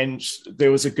 And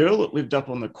there was a girl that lived up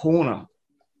on the corner,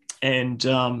 and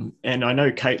I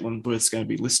know Caitlin Worth's going to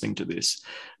be listening to this,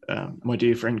 my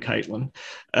dear friend Caitlin.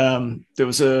 There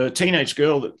was a teenage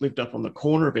girl that lived up on the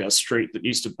corner of our street that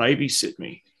used to babysit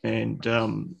me, and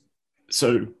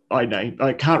so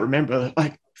I can't remember.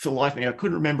 For the life of me, I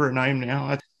couldn't remember her name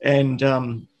now, and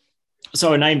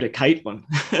so I named her Caitlin,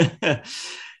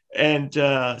 and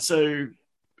so.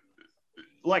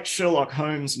 Like Sherlock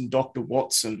Holmes and Dr.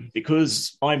 Watson,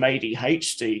 because I'm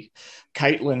ADHD,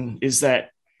 Caitlin is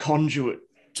that conduit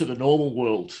to the normal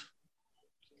world.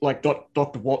 Like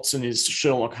Dr. Watson is to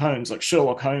Sherlock Holmes. Like,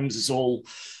 Sherlock Holmes is all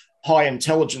high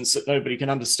intelligence that nobody can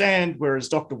understand, whereas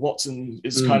Dr. Watson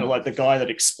is kind of like the guy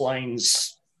that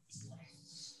explains.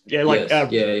 Yeah, like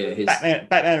Batman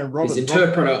and Robin. His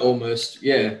interpreter almost,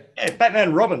 yeah. Batman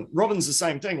and Robin. Robin's the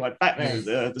same thing. Like, Batman,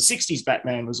 the 60s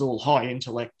Batman was all high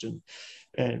intellect, and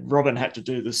Robin had to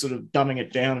do the sort of dumbing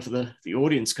it down for the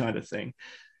audience kind of thing.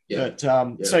 Yeah. But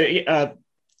so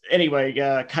anyway,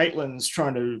 Caitlin's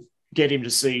trying to get him to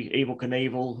see Evel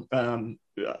Knievel.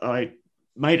 I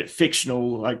made it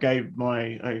fictional. I gave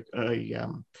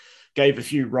gave a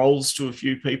few roles to a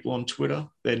few people on Twitter,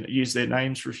 then used their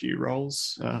names for a few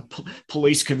roles.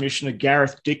 Police Commissioner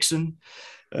Gareth Dixon.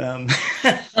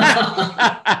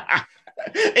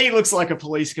 He looks like a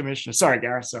police commissioner. Sorry,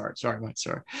 Gareth. Sorry, mate.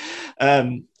 Sorry.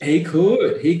 He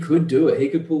could do it. He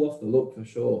could pull off the look for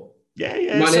sure. Yeah.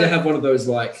 You might need to have one of those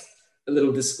like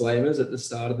little disclaimers at the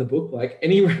start of the book, like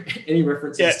any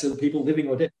references to people living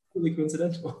or dead. Really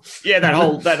coincidental. Yeah, that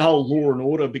whole Law and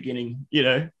Order beginning.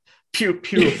 Pure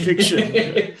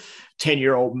fiction.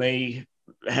 10-year-old me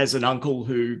has an uncle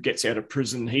who gets out of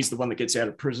prison. He's the one that gets out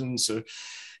of prison. So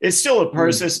it's still a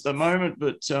process at the moment,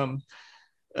 but. So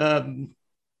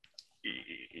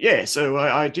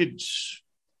I did.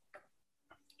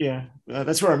 Yeah,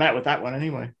 that's where I'm at with that one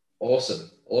anyway. Awesome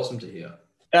to hear.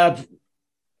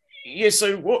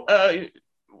 So what are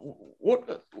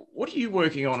you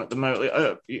working on at the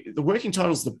moment? The working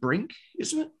title's The Brink,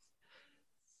 isn't it?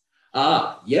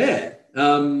 Yeah.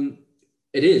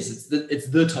 It is. It's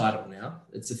the title now.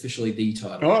 It's officially the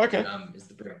title. Oh, okay. Is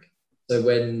The Brink. So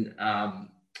when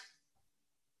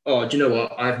do you know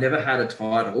what? I've never had a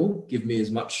title give me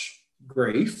as much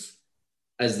grief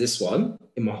as this one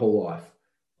in my whole life.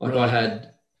 Like, right.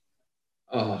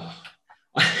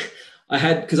 I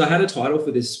had, because I had a title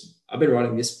for this. I've been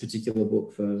writing this particular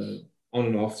book for on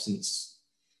and off since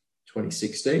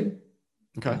 2016.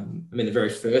 Okay. The very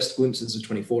first glimpses of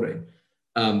 2014.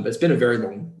 But it's been a very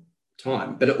long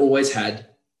time, but it always had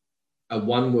a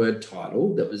one-word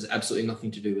title that was absolutely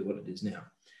nothing to do with what it is now.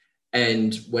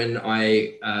 And when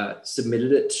I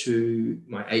submitted it to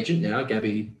my agent now,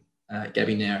 Gabby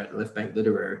Nair at Left Bank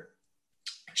Literary,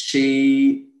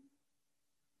 she,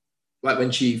 like,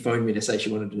 when she phoned me to say she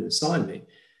wanted to sign me,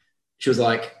 she was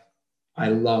like, "I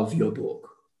love your book."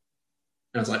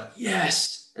 And I was like,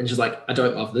 "Yes." And she's like, "I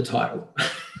don't love the title."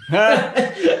 And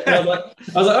I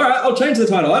was like, "All right, I'll change the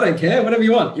title. I don't care. Whatever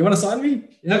you want. You want to sign me?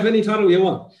 You have any title you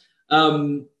want."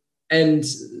 And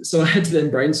so I had to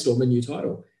then brainstorm a new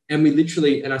title. And we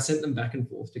literally, and I sent them back and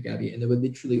forth to Gabby, and there were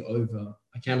literally over,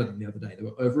 I counted them the other day, there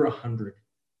were over 100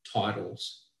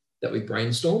 titles that we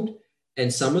brainstormed.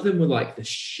 And some of them were like the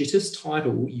shittest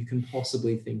title you can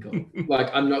possibly think of. Like,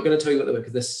 I'm not going to tell you what they were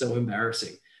because they're so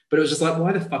embarrassing. But it was just like,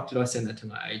 why the fuck did I send that to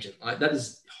my agent? Like, that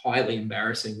is highly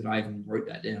embarrassing that I even wrote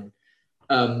that down.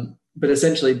 But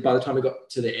essentially, by the time we got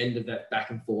to the end of that back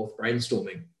and forth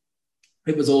brainstorming,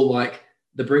 it was all like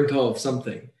the brink of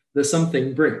something, the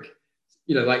something brink.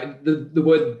 You know, like the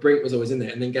word brink was always in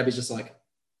there. And then Gabby's just like,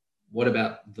 what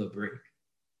about the brink?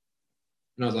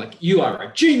 And I was like, you are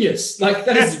a genius. Like,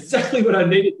 that is exactly what I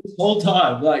needed this whole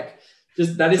time. Like,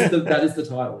 just that is the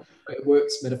title. It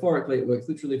works metaphorically, it works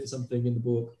literally for something in the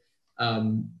book.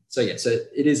 So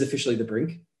it is officially the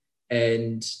brink.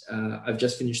 And I've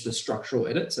just finished the structural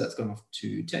edit, so that's gone off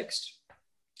to text.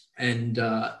 And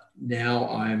now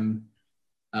I'm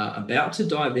about to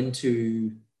dive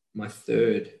into my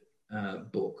third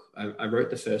book. I wrote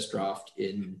the first draft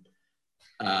in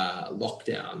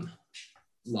lockdown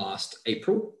last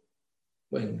April,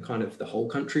 when kind of the whole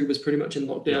country was pretty much in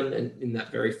lockdown and in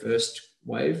that very first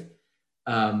wave.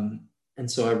 And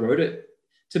so I wrote it.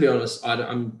 To be honest,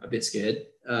 I'm a bit scared.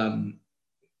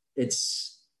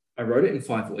 I wrote it in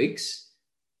 5 weeks,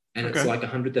 and it's like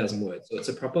 100,000 words. So it's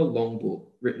a proper long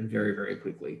book written very, very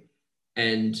quickly.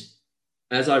 And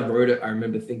as I wrote it, I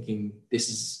remember thinking, this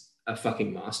is a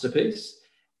fucking masterpiece.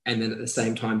 And then at the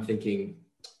same time thinking,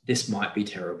 this might be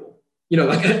terrible. You know,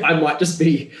 like I might just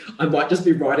be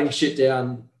writing shit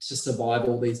down to survive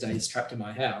all these days trapped in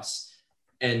my house.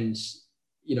 And,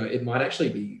 you know, it might actually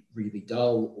be really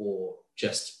dull or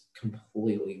just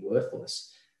completely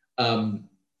worthless.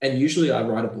 And usually I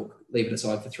write a book, leave it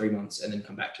aside for 3 months, and then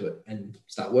come back to it and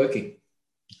start working.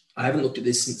 I haven't looked at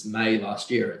this since May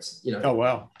last year. It's, you know, oh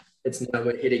wow, it's now,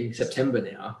 we're hitting September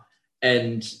now,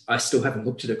 and I still haven't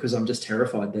looked at it because I'm just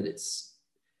terrified that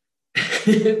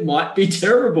it might be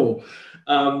terrible.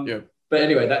 But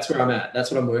anyway, that's where I'm at.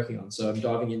 That's what I'm working on. So I'm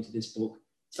diving into this book.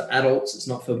 It's for adults. It's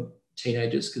not for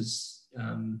teenagers, because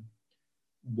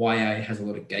YA has a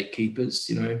lot of gatekeepers,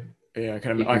 you know. Yeah, I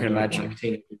can imagine.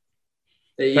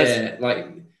 Like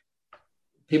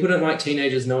people don't like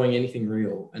teenagers knowing anything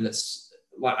real. And it's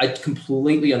like, I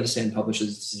completely understand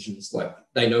publishers' decisions. Like,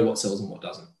 they know what sells and what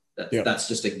doesn't. That's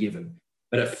just a given.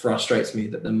 But it frustrates me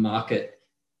that the market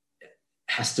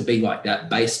has to be like that,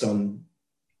 based on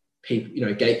people, you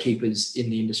know, gatekeepers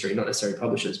in the industry, not necessarily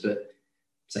publishers, but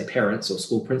say parents or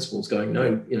school principals going,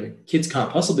 no, you know, kids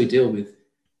can't possibly deal with,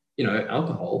 you know,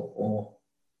 alcohol or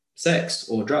sex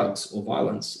or drugs or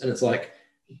violence. And it's like,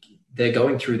 they're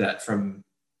going through that from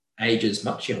ages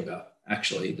much younger,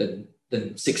 actually,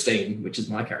 than 16, which is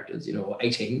my characters, you know, or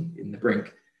 18 in the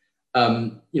brink.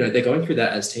 You know, they're going through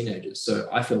that as teenagers. So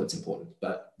I feel it's important,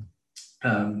 but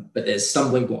there's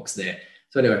stumbling blocks there.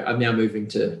 So anyway, I'm now moving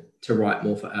to write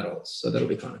more for adults. So that'll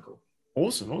be kind of cool.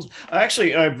 Awesome. I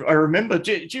remember,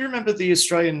 do you remember the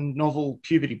Australian novel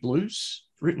Puberty Blues,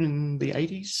 written in the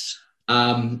 80s?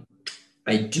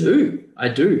 I do. I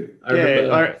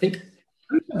remember, I think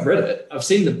I've read it. I've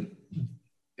seen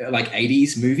the like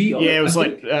 80s movie. Yeah, it was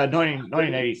like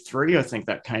 1983, I think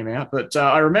that came out. But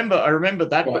I remember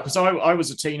that because I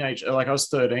was a teenager, like I was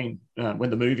 13 when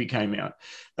the movie came out.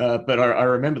 But I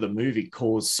remember the movie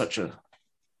caused such a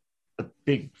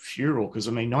big furor, because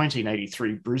I mean,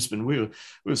 1983 Brisbane, we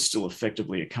were still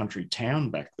effectively a country town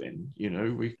back then, you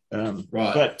know.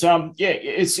 Right. But yeah,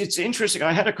 it's interesting.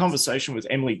 I had a conversation with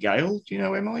Emily Gale. Do you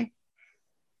know Emily?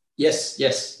 Yes.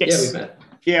 Yeah, we met.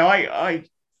 Yeah,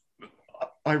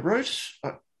 I wrote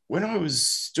when I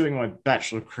was doing my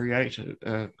Bachelor of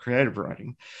Creative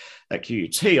Writing at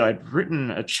QUT. I'd written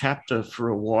a chapter for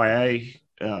a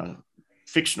YA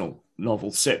fictional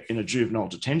novel set in a juvenile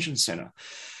detention centre.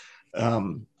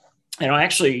 And I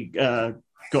actually got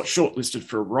shortlisted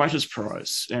for a writer's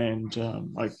prize, and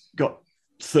I got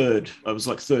third. I was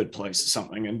like third place or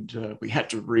something, and we had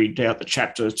to read out the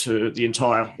chapter to the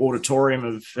entire auditorium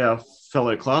of our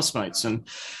fellow classmates. And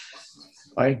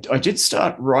I did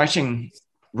start writing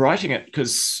it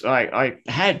because I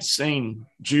had seen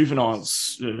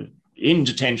juveniles in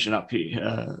detention up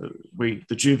here.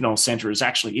 The juvenile centre is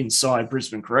actually inside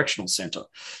Brisbane Correctional Centre,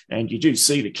 and you do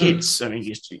see the kids. I mean,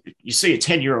 you see a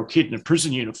 10-year-old kid in a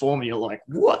prison uniform, and you're like,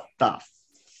 what the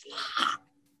fuck?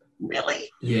 Really?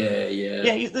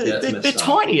 Yeah. They're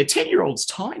tiny. A 10-year-old's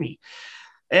tiny.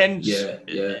 And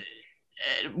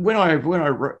when I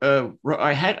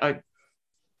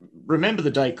remember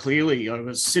the day clearly. I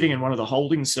was sitting in one of the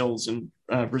holding cells in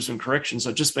Brisbane Corrections.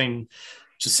 I'd just been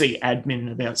to see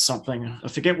admin about something. I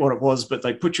forget what it was, but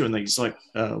they put you in these like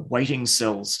waiting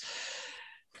cells.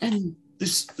 And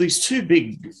these two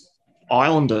big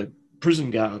Islander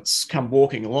prison guards come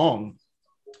walking along,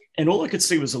 and all I could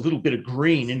see was a little bit of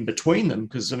green in between them,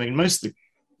 because I mean, most of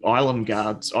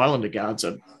Islander guards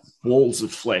are walls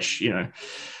of flesh, And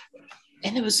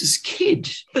there was this kid,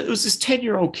 but it was this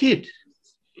 10-year-old kid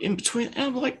in between. And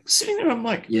I'm like sitting there, I'm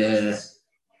like, yeah.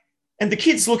 And the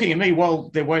kid's looking at me while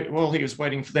he was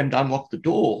waiting for them to unlock the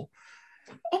door.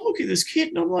 I look at this kid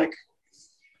and I'm like,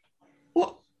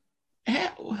 what?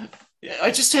 How? I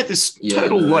just had this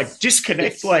total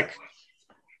disconnect,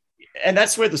 and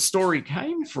that's where the story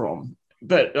came from.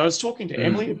 But I was talking to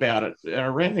Emily about it, and I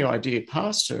ran the idea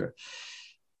past her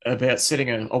about setting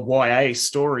a YA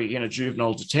story in a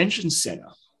juvenile detention centre.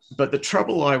 But the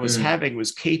trouble I was having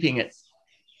was keeping it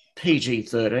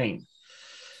PG-13.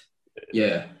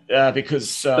 Yeah.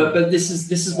 Because but this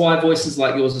is why voices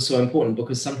like yours are so important,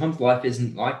 because sometimes life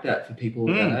isn't like that for people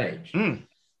of that age.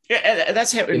 Yeah, and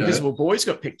that's how Invisible Boys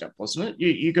got picked up, wasn't it?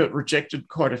 You got rejected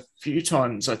quite a few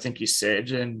times, I think you said,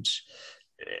 and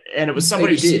it was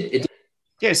somebody did.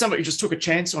 Somebody just took a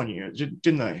chance on you,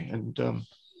 didn't they? And my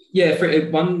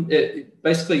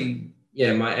first agent,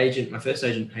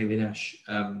 Hayley Nash,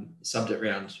 subbed it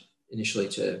around initially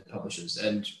to publishers,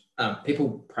 and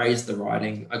people praised the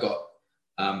writing. I got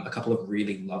a couple of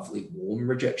really lovely, warm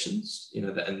rejections,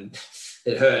 and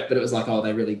it hurt, but it was like, oh,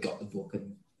 they really got the book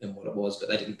and what it was, but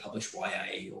they didn't publish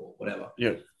YA or whatever.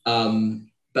 Yeah.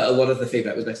 But a lot of the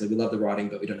feedback was basically, we love the writing,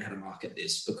 but we don't know how to market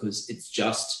this, because it's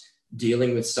just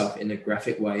dealing with stuff in a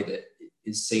graphic way that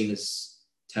is seen as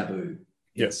taboo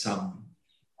in some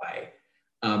way.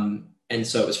 And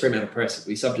so it was Fremantle Press.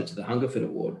 We subbed it to the Hungerford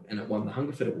Award, and it won the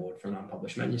Hungerford Award for an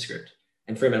unpublished manuscript.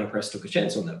 And Fremantle Press took a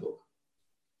chance on that book.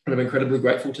 And I'm incredibly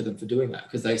grateful to them for doing that,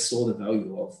 because they saw the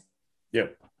value of,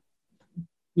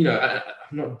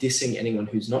 I'm not dissing anyone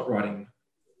who's not writing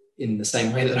in the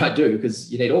same way that I do,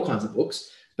 because you need all kinds of books,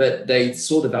 but they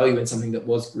saw the value in something that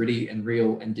was gritty and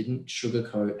real and didn't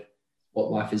sugarcoat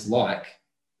what life is like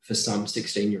for some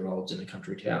 16-year-olds in a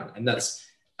country town. And that's,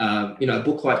 a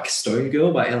book like Stone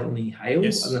Girl by Ellen Lee Hale.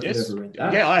 Yes, I don't know if you've ever read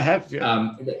that. Yeah, I have.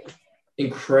 Yeah.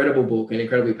 Incredible book and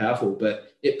incredibly powerful,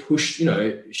 but it pushed,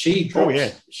 she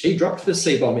dropped the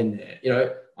C-bomb in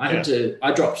there. I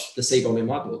dropped the C-bomb in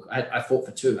my book. I fought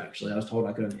for 2, actually. I was told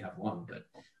I could only have 1, but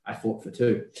I fought for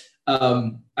 2.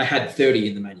 I had 30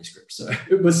 in the manuscript, so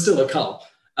it was still a cull.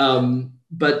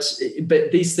 But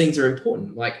these things are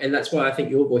important, and that's why I think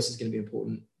your voice is going to be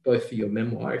important, both for your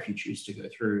memoir, if you choose to go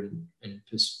through and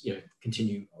just,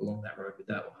 continue along that road with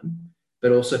that one,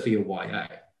 but also for your YA.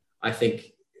 I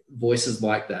think voices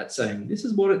like that saying, this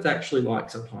is what it's actually like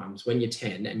sometimes when you're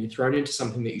 10 and you're thrown into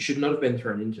something that you should not have been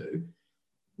thrown into.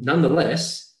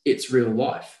 Nonetheless, it's real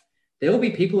life. There will be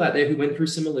people out there who went through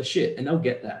similar shit, and they'll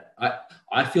get that.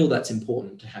 I feel that's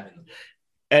important to have in the book.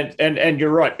 And you're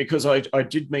right, because I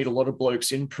did meet a lot of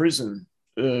blokes in prison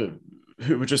who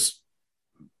were just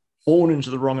born into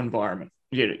the wrong environment.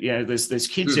 There's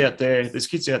kids out there. There's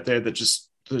kids out there that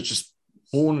they're just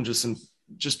born into some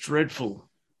just dreadful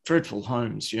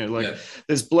homes.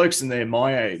 There's blokes in there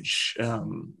my age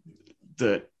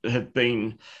that have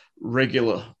been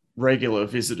regular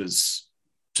visitors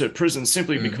to prison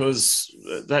simply because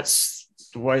that's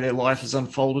the way their life has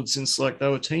unfolded since they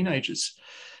were teenagers,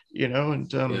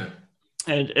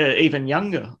 and even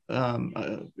younger.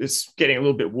 It's getting a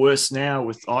little bit worse now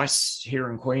with ice here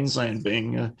in Queensland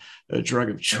being a drug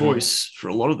of choice for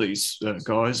a lot of these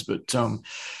guys. But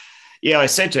I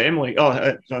said to Emily,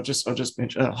 I just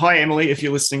mentioned, hi, Emily, if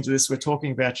you're listening to this, we're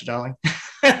talking about you, darling.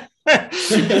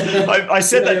 I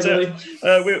said that to,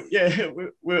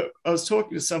 I was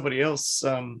talking to somebody else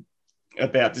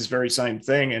about this very same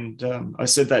thing, and I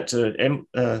said that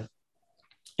to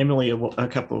Emily a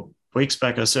couple of weeks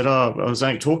back. I said, I was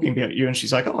only talking about you, and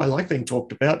she's like, I like being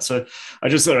talked about. So I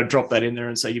just thought I'd drop that in there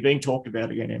and say, you're being talked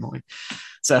about again, Emily.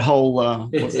 It's that whole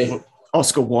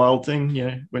Oscar Wilde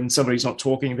thing, when somebody's not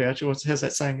talking about you. How's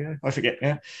that saying go? I forget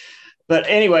now. But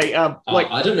anyway, I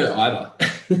don't know either.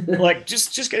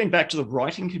 just getting back to the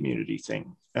writing community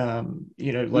thing,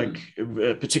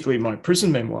 particularly my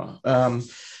prison memoir.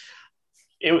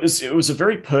 It was a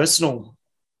very personal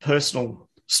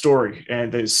story,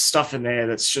 and there's stuff in there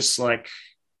that's just at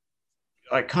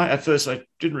first I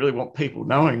didn't really want people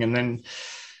knowing, and then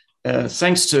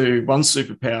thanks to one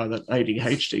superpower that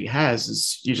ADHD has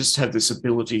is you just have this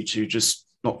ability to just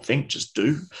not think, just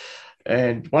do.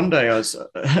 And one day I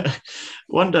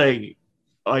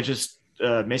just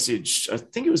messaged, I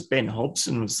think it was Ben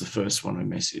Hobson was the first one I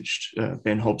messaged.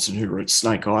 Ben Hobson, who wrote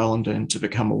Snake Island and To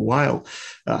Become a Whale,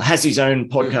 has his own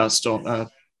podcast on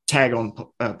Tag on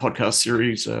podcast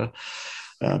series,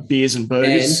 Beers and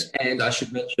Burgers. And I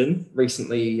should mention,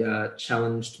 recently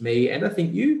challenged me, and I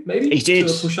think you maybe he did.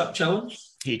 To a push-up challenge.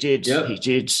 He did. Yep. He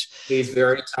did. He's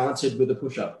very talented with a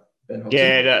push-up. Ben Hobson?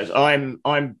 Yeah,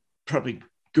 I'm probably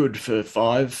good for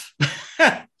 5.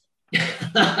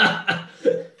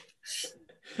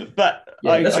 But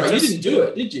yeah, that's right. just, You didn't do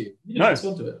it, did you? You didn't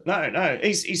respond to it. No.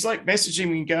 He's like messaging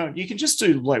me and going, you can just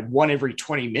do like one every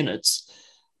 20 minutes.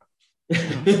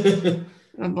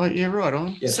 I'm like, yeah, right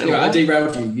on. Yeah, so I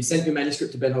derailed you. You sent your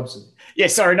manuscript to Ben Hobson. Yeah,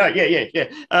 sorry, no, yeah.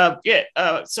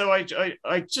 So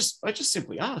I just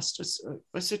simply asked.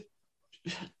 I said,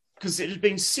 because it had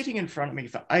been sitting in front of me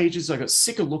for ages. I got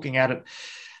sick of looking at it,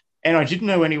 and I didn't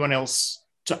know anyone else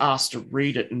to ask to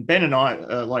read it. And Ben and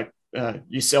I,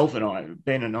 yourself and I,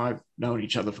 Ben and I have known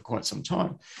each other for quite some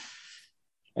time.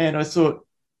 And I thought,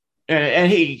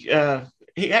 and he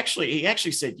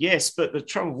actually said yes, but the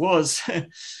trouble was,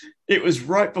 it was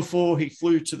right before he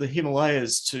flew to the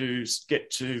Himalayas to get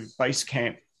to base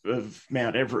camp of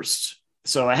Mount Everest.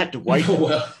 So I had to wait. Oh,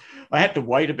 well. I had to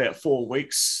wait about 4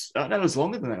 weeks. That was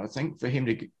longer than that, I think, for him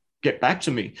to get back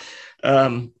to me.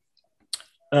 But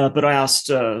I asked,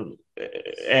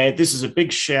 this is a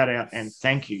big shout out and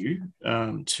thank you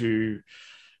to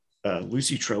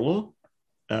Lucy Trelaw,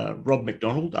 Rob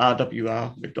McDonald,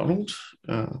 R.W.R. McDonald,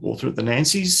 author of The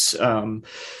Nancys,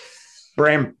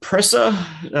 Bram Presser,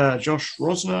 Josh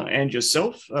Rosner, and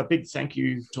yourself. A big thank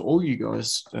you to all you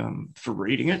guys for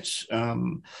reading it.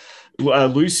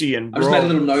 Lucy and I just Rob. made a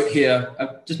little note here. I'm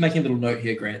just making a little note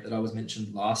here, Grant, that I was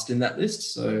mentioned last in that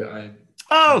list. So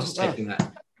I'm just taking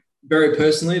that very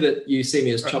personally, that you see me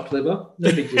as chopped liver.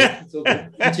 No big deal. It's all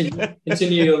good.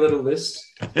 Continue your little list.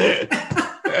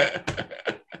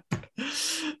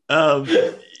 And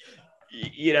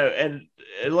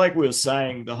like we were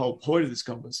saying, the whole point of this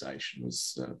conversation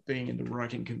was being in the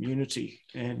writing community.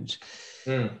 And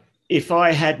if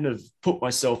I hadn't have put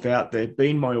myself out there,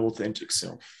 been my authentic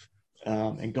self,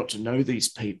 and got to know these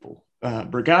people,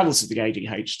 regardless of the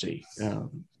ADHD,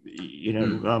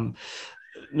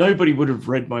 nobody would have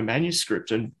read my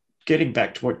manuscript. And getting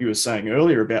back to what you were saying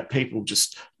earlier about people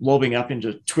just lobbing up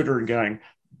into Twitter and going,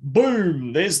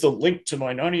 boom, there's the link to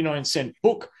my 99-cent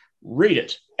book, read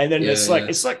it. And then it's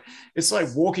like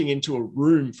walking into a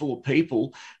room full of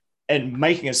people and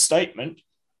making a statement,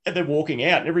 and they're walking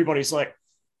out and everybody's like,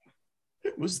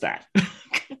 who was that?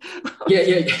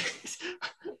 Yeah.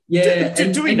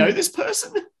 Do we know this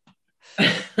person?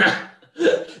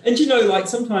 And like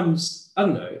sometimes, I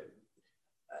don't know,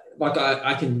 like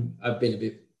I've been a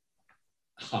bit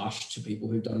harsh to people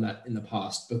who've done that in the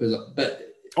past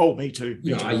Me too.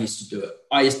 I used to do it.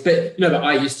 I used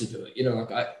to do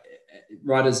it.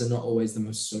 Writers are not always the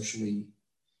most socially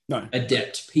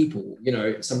adept people.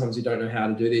 Sometimes we don't know how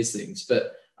to do these things.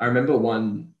 But I remember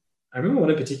one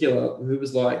in particular who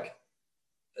was like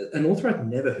an author I'd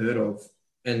never heard of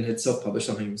and had self-published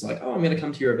something. He was like, "Oh, I'm going to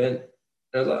come to your event."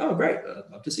 And I was like, "Oh, great!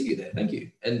 I'd love to see you there. Thank you."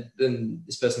 And then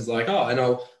this person's like, "Oh, and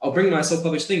I'll bring my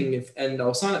self-published thing and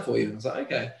I'll sign it for you." And I was like,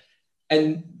 "Okay."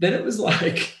 And then it was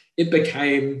like it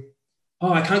became,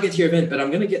 "Oh, I can't get to your event, but I'm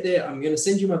going to get there. I'm going to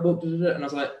send you my book." And I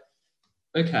was like,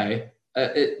 "Okay."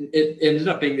 It ended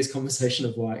up being this conversation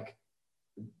of like,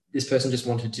 this person just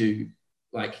wanted to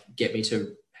like get me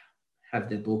to have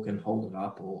their book and hold it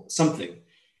up or something.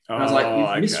 And I was like,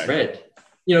 "You've misread."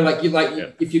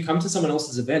 If you come to someone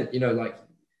else's event, like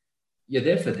you're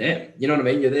there for them. You know what I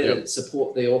mean? You're there to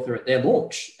support the author at their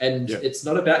launch, and it's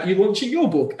not about you launching your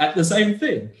book at the same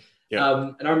thing.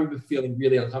 And I remember feeling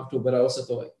really uncomfortable, but I also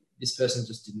thought this person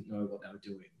just didn't know what they were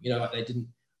doing.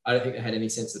 I don't think they had any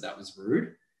sense that was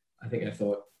rude. I think they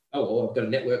thought, "Oh, well, I've got a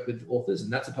network with authors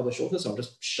and that's a published author, so I'll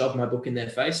just shove my book in their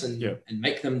face and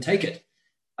make them take it."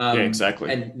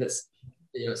 Exactly. And that's,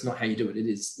 it's not how you do it. It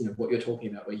is, what you're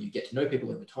talking about, where you get to know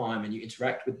people over time and you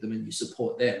interact with them and you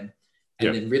support them.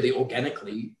 And then really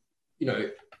organically,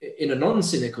 in a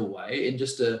non-cynical way, in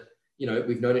just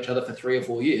we've known each other for 3 or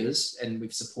 4 years and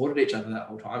we've supported each other that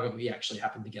whole time and we actually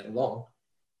happen to get along.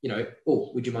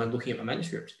 "Oh, would you mind looking at my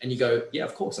manuscript?" And you go, "Yeah,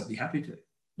 of course, I'd be happy to."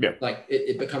 Yeah. Like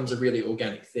it becomes a really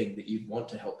organic thing that you want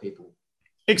to help people.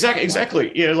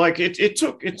 Exactly. Yeah, like it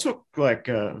took like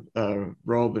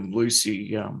Rob and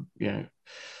Lucy,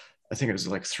 I think it was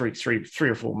like three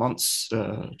or 4 months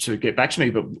to get back to me.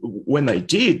 But when they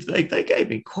did, they gave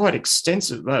me quite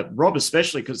extensive. Rob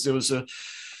especially, because there was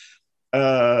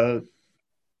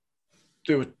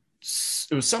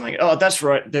something. Oh, that's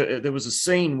right. There was a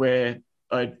scene where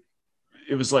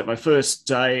it was like my first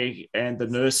day, and the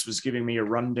nurse was giving me a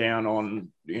rundown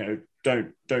on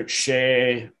don't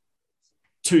share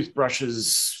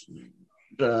toothbrushes,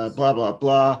 blah blah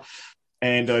blah.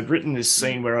 And I'd written this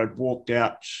scene where I'd walked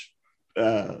out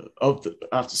after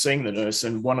seeing the nurse,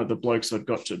 and one of the blokes I'd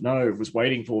got to know was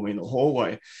waiting for me in the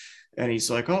hallway, And he's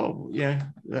like, oh, yeah,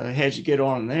 how'd you get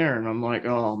on there? And I'm like,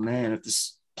 oh, man,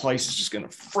 this place is just going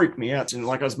to freak me out. And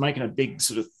like I was making a big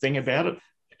sort of thing about it.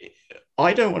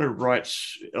 I don't want to write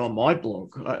on my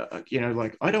blog, I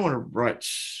don't want to write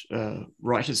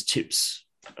writer's tips.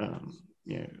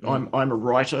 I'm a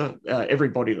writer.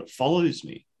 Everybody that follows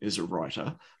me is a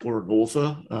writer or an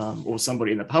author or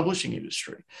somebody in the publishing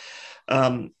industry.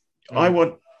 I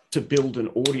want to build an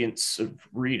audience of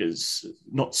readers,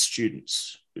 not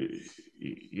students.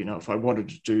 If I wanted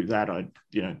to do that, I'd,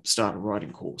 start a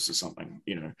writing course or something,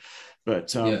 But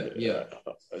so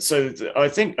I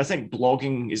think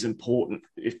blogging is important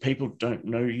if people don't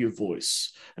know your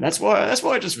voice, and that's why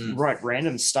I just write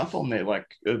random stuff on there, like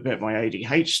about my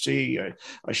ADHD.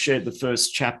 I shared the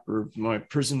first chapter of my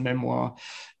prison memoir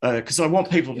because I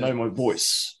want people to know my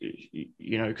voice,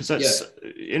 because that's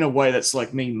in a way that's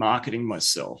like me marketing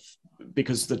myself.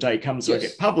 Because the day comes I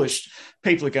get published,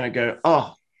 people are going to go,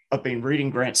 oh, I've been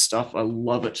reading Grant's stuff. I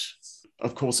love it.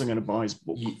 Of course, I'm going to buy his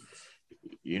book.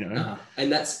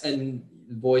 And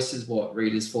voice is what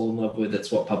readers fall in love with.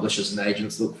 It's what publishers and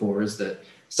agents look for, is that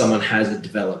someone has a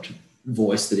developed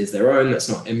voice that is their own, that's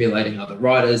not emulating other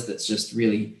writers, that's just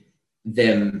really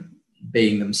them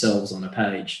being themselves on a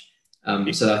page.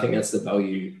 So I think that's the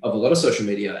value of a lot of social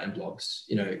media and blogs.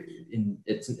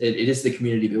 It is the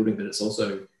community building, but it's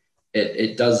also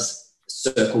it does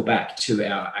circle back to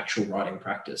our actual writing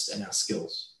practice and our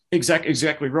skills.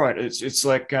 Exactly right. It's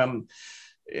like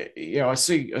I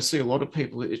see a lot of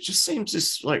people. It just seems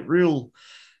this like real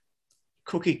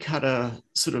cookie cutter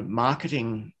sort of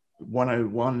marketing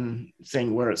 101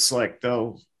 thing where it's like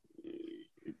they've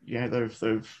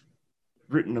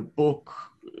written a book,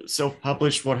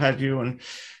 self-published, what have you, and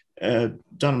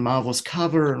done a marvelous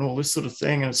cover and all this sort of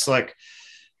thing, and it's like,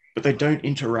 but they don't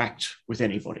interact with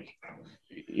anybody.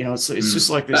 It's just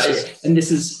like this. And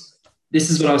this is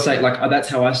what I was saying. Like that's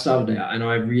how I started out, and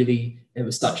it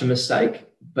was such a mistake,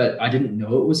 but I didn't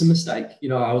know it was a mistake.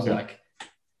 I was like,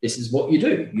 this is what you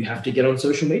do. You have to get on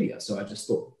social media. So I just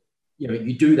thought,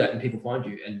 you do that and people find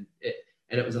you, and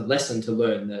it was a lesson to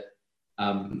learn that,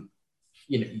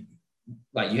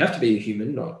 like you have to be a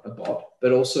human, not a bot,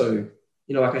 but also,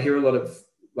 like I hear a lot of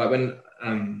like when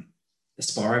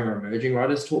aspiring or emerging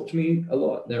writers talk to me a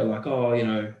lot. They're like, oh,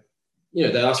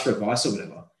 they ask for advice or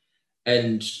whatever.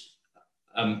 And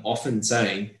I'm often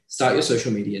saying, start your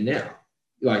social media now.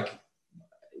 Like,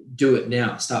 do it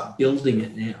now. Start building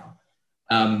it now.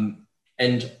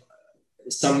 And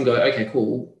some go, okay,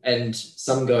 cool. And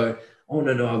some go, oh,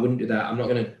 no, I wouldn't do that. I'm not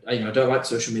going to, I don't like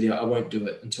social media. I won't do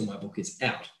it until my book is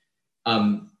out.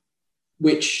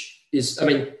 Which is,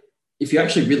 if you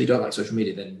actually really don't like social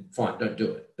media, then fine, don't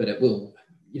do it. But it will,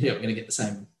 you're not going to get the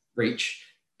same reach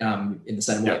in the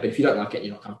same way. But if you don't like it,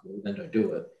 you're not comfortable, then don't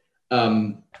do it.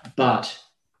 But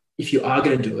if you are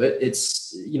going to do it,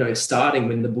 it's, starting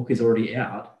when the book is already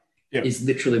out is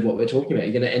literally what we're talking about.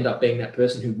 You're going to end up being that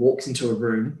person who walks into a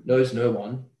room, knows no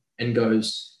one, and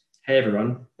goes, hey,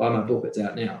 everyone, buy my book, it's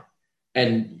out now.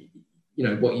 And,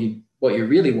 what you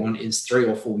really want is 3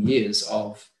 or 4 years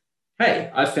of,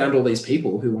 hey, I've found all these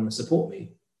people who want to support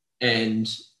me and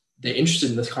they're interested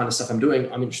in the kind of stuff I'm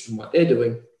doing. I'm interested in what they're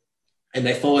doing. And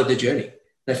they followed the journey.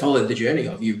 They followed the journey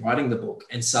of you writing the book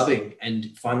and subbing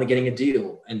and finally getting a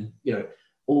deal and,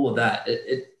 all of that.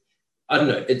 I don't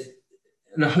know.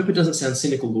 And I hope it doesn't sound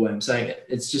cynical the way I'm saying it.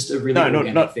 It's just a really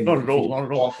organic thing. Not at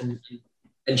all.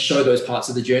 And show those parts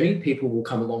of the journey, people will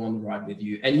come along on the ride with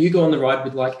you. And you go on the ride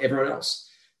with like everyone else.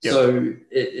 Yep. So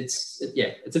it's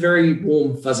a very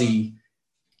warm, fuzzy.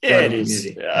 Yeah, it is.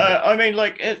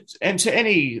 And to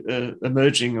any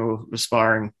emerging or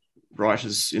aspiring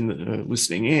writers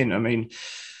listening in,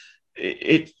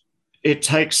 it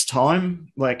takes time.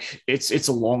 Like it's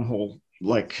a long haul.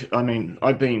 Like,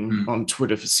 I've been on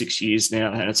Twitter for 6 years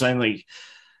now, and it's only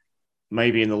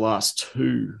maybe in the last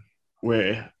 2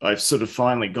 where I've sort of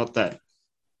finally got that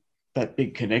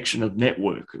big connection of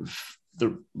network of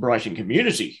the writing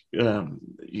community, and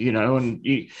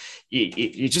you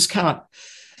just can't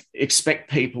expect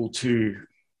people to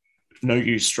know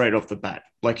you straight off the bat.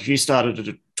 Like if you started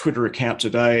a Twitter account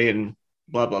today and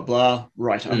blah, blah, blah,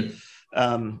 writer,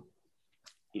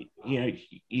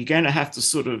 you're going to have to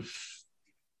sort of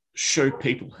show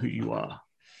people who you are.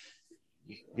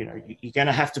 You're going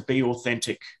to have to be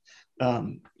authentic.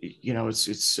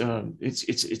 It's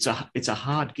a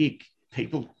hard gig.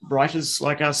 Writers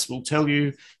like us will tell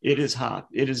you it is hard.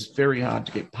 It is very hard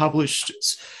to get published.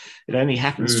 It only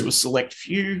happens to a select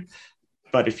few.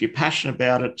 But if you're passionate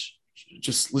about it,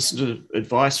 just listen to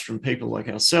advice from people like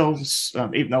ourselves,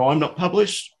 even though I'm not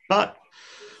published, but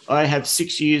I have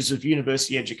 6 years of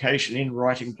university education in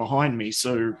writing behind me.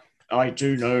 So I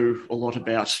do know a lot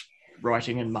about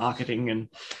writing and marketing and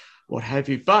what have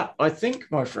you. But I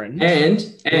think, my friend, and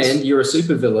you're a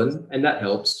supervillain, and that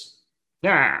helps.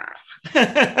 Nah.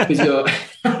 Because you're.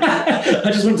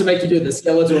 I just wanted to make you do the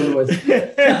skeleton noise.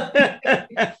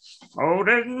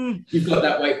 Holden. You've got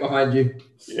that weight behind you.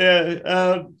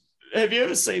 Yeah. Have you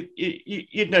ever seen?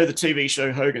 You'd know the TV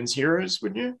show Hogan's Heroes,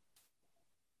 wouldn't you?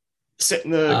 Set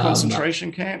in the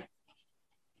concentration camp.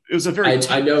 It was a very.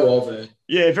 I know of it.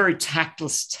 Yeah, very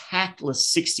tactless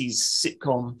 60s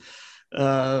sitcom.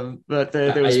 But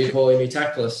there was. Are you calling me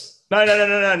tactless? No.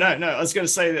 I was going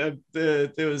to say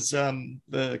there was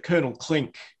the Colonel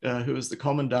Clink, who was the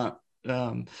commandant.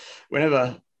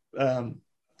 Whenever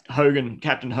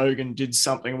Captain Hogan did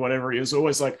something, whatever, he was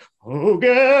always like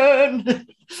Hogan,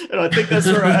 and I think that's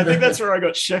where I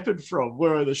got Shepherd from.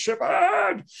 Where the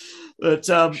Shepherd? But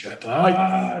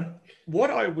Shepherd.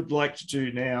 What I would like to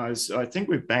do now is, I think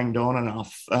we've banged on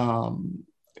enough.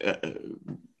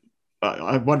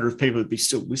 I wonder if people would be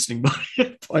still listening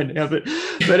by now. But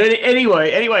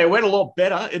anyway, it went a lot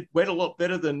better. It went a lot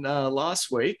better than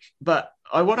last week. But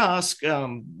I want to ask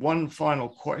one final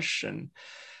question.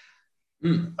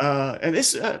 And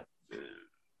this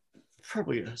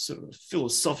probably a sort of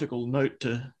philosophical note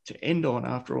to end on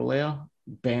after all our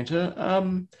banter.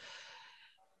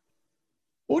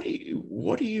 What do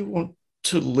you want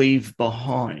to leave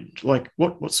behind? Like,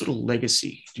 what sort of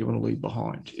legacy do you want to leave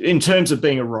behind in terms of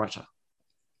being a writer?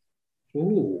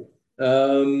 Ooh,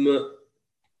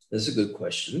 that's a good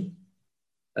question.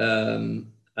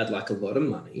 I'd like a lot of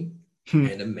money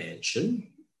and a mansion.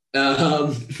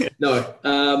 No.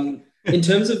 In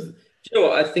terms of, you know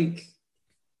what, I think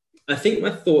my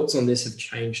thoughts on this have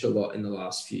changed a lot in the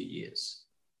last few years,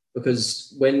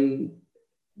 because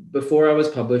before I was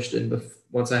published and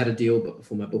once I had a deal, but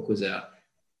before my book was out,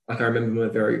 like I remember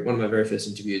one of my very first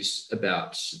interviews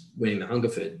about winning the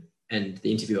Hungerford, and the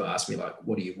interviewer asked me like,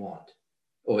 "What do you want?"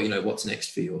 Or, you know, "What's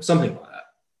next for you?" or something like that.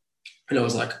 And I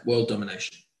was like, "World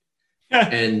domination."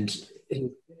 and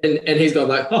he's gone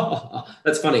like, "Oh,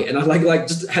 that's funny." And I like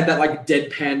just had that like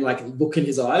deadpan like look in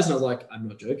his eyes, and I was like, "I'm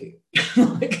not joking."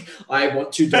 Like, I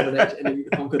want to dominate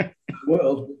and conquer the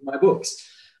world with my books.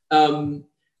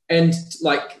 And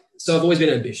like, so I've always been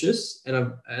ambitious,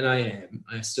 and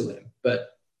I still am.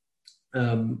 But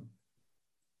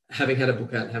having had a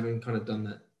book out and having kind of done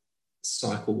that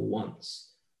cycle once,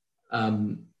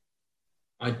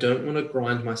 I don't want to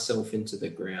grind myself into the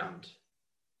ground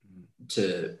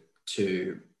to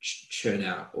churn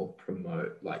out or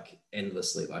promote like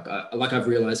endlessly. Like I've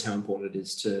realized how important it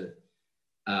is to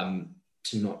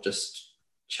not just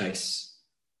chase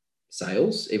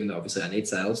sales, even though obviously I need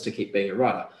sales to keep being a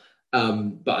writer.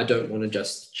 But I don't want to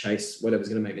just chase whatever's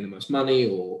going to make me the most money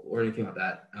or anything like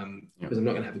that, because I'm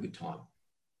not going to have a good time.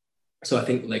 So I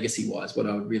think legacy-wise, what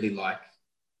I would really like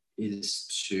is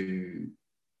to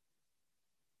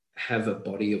have a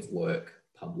body of work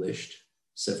published,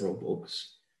 several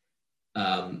books,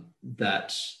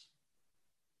 that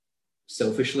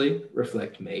selfishly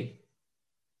reflect me.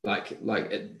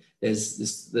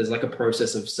 There's like a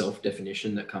process of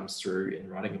self-definition that comes through in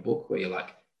writing a book, where you're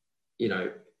like, you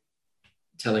know,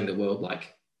 telling the world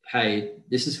like, "Hey,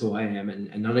 this is who I am,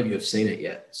 and none of you have seen it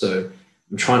yet. So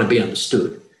I'm trying to be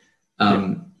understood."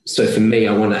 So for me,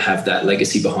 I want to have that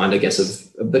legacy behind, I guess,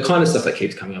 of the kind of stuff that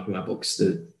keeps coming up in my books,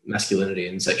 the masculinity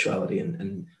and sexuality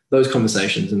and those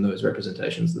conversations and those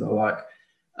representations that I like.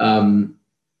 And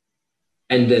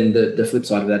then the flip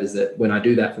side of that is that when I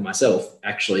do that for myself,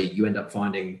 actually you end up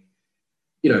finding,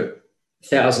 you know,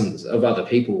 thousands of other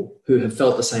people who have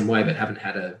felt the same way but haven't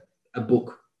had a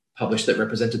book published that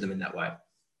represented them in that way.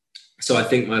 So I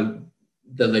think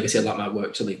the legacy I'd like my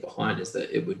work to leave behind is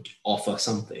that it would offer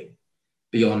something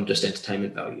beyond just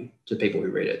entertainment value to people who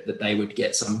read it, that they would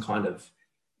get some kind of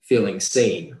feeling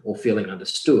seen or feeling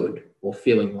understood or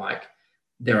feeling like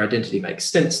their identity makes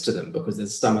sense to them because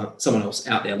there's someone else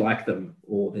out there like them,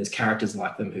 or there's characters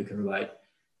like them who can relate.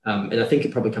 And I think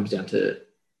it probably comes down to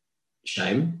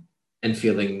shame and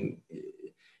feeling,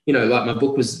 you know, like my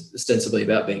book was ostensibly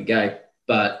about being gay,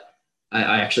 but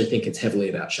I actually think it's heavily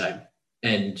about shame.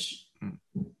 And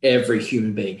every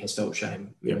human being has felt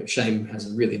shame. You know, shame has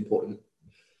a really important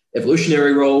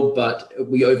evolutionary role, but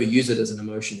we overuse it as an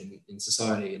emotion in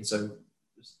society. And so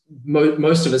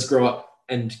most of us grow up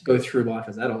and go through life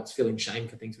as adults feeling shame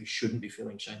for things we shouldn't be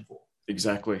feeling shame for.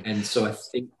 Exactly. And so I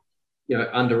think, you know,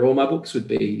 under all my books would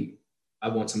be, I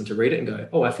want someone to read it and go,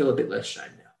 "Oh, I feel a bit less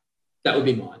shame now." That would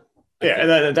be mine.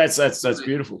 Yeah, that's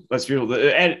beautiful. That's beautiful.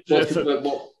 And can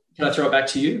I throw it back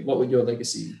to you? What would your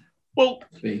legacy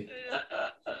be?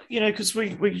 You know, because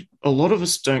we a lot of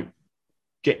us don't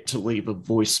get to leave a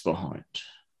voice behind.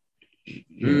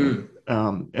 You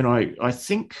know? And I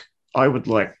think I would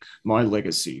like my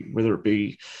legacy, whether it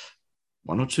be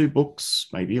one or two books,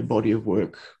 maybe a body of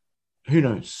work, who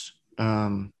knows?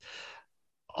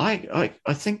 I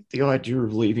think the idea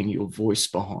of leaving your voice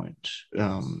behind,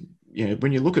 you know,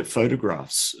 when you look at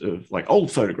photographs of like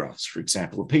old photographs, for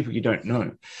example, of people you don't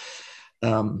know,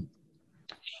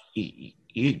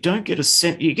 you don't get a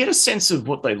sense. You get a sense of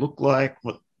what they look like,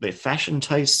 what their fashion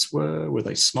tastes were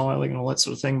they smiling and all that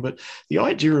sort of thing. But the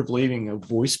idea of leaving a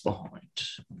voice behind,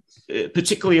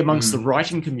 particularly amongst the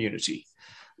writing community,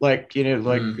 like, you know,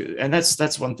 like, and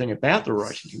that's one thing about the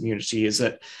writing community is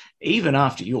that even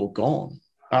after you're gone,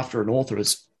 after an author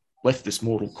has left this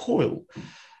mortal coil,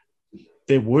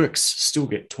 their works still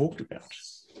get talked about,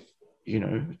 you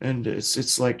know, and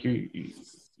it's like you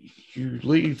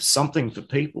leave something for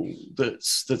people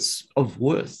that's of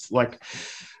worth. Like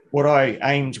what I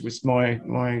aimed with my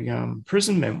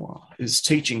prison memoir is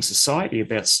teaching society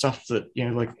about stuff that, you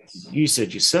know, like you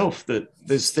said yourself, that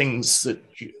there's things that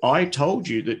I told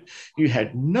you that you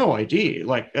had no idea,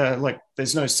 like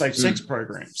there's no safe sex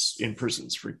programs in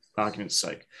prisons, for argument's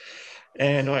sake.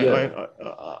 And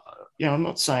you know, I'm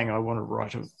not saying I want to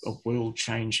write a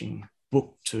world-changing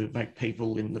book to make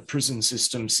people in the prison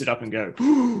system sit up and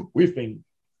go, we've been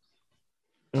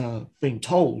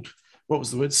told, what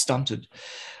was the word, stunted.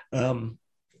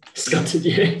 Stunted,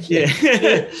 yeah.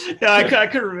 I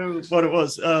couldn't remember what it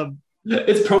was.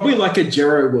 It's probably like a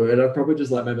Jero word. I probably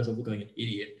just like made myself look like an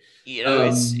idiot. You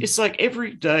know, it's like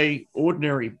everyday,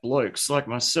 ordinary blokes like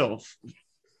myself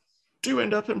do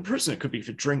end up in prison. It could be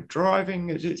for drink driving.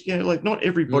 You know, like not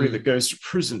everybody that goes to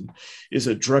prison is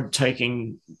a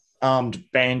drug-taking armed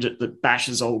bandit that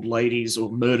bashes old ladies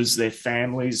or murders their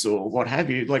families or what have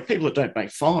you. Like people that don't pay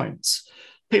fines.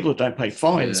 People that don't pay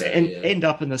fines end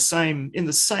up in the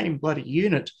same bloody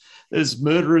unit as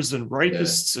murderers and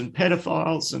rapists and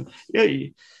pedophiles, and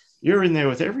you're in there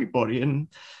with everybody, and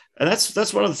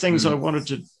that's one of the things I wanted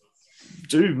to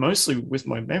do mostly with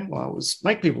my memoir was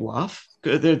make people laugh.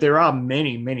 There are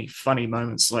many funny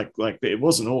moments, like it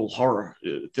wasn't all horror.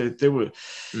 There were,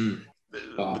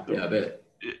 I bet.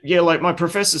 Yeah, like my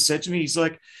professor said to me, he's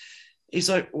like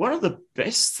one of the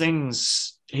best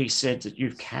things he said that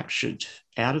you've captured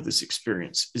out of this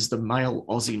experience is the male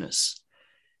Aussiness.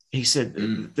 He said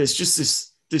there's just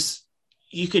this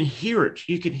you can hear it,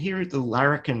 the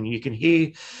larrikin, you can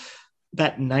hear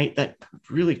that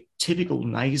really typical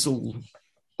nasal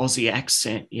Aussie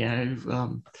accent, you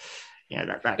know.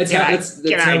 That's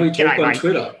how we talk on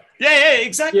Twitter. Yeah,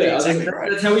 exactly. Yeah, exactly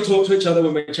right. That's how we talk to each other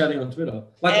when we're chatting on Twitter.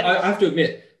 Like, I have to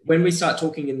admit, when we start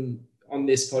talking on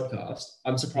this podcast,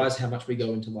 I'm surprised how much we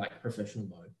go into like professional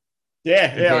mode.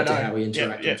 Compared to how we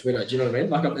interact on Twitter. Do you know what I mean?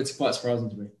 Like, it's quite surprising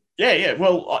to me. Yeah.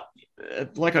 Well,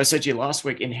 like I said to you last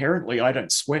week, inherently, I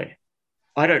don't swear.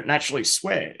 I don't naturally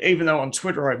swear, even though on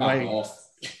Twitter I may.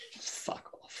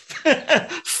 Fuck off.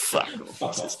 Fuck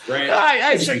off, Grant. I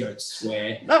actually don't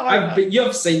swear. No, but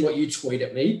you've seen what you tweet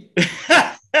at me.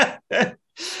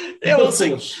 Yeah, well,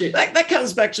 that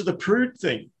comes back to the prude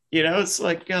thing. You know, it's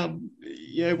like,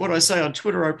 what I say on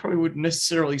Twitter, I probably wouldn't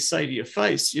necessarily say to your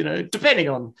face. You know, depending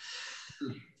on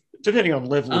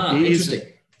level of beers.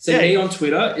 Interesting. So me on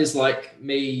Twitter is like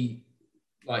me,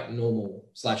 like normal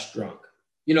 / drunk.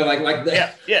 You know,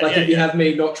 if you have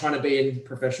me not trying to be in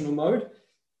professional mode,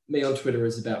 me on Twitter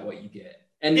is about what you get.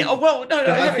 And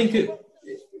I think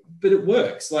it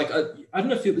works. Like I don't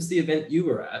know if it was the event you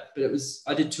were at, but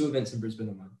I did 2 events in Brisbane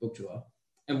on my book tour,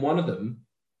 and one of them,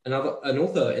 an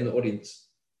author in the audience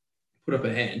put up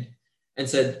her hand and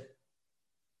said,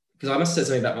 because I must have said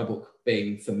something about my book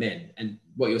being for men and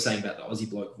what you were saying about the Aussie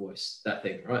bloke voice, that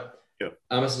thing, right? Yeah.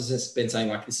 I must have just been saying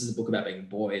like, this is a book about being a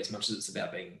boy as much as it's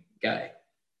about being gay.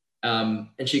 And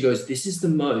she goes, this is the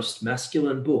most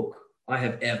masculine book I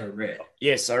have ever read.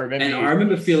 Yes, I remember. And I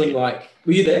remember feeling like,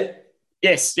 were you there?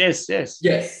 Yes.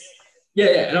 Yeah.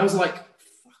 And I was like,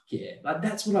 fuck yeah. Like,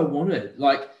 that's what I wanted.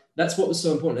 Like, that's what was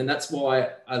so important. And that's why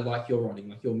I like your writing,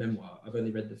 like your memoir. I've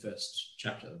only read the first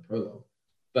chapter, the prologue,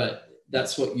 but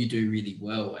that's what you do really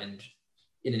well and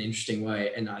in an interesting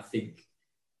way. And I think,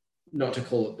 not to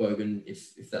call it bogan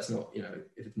if that's not, you know,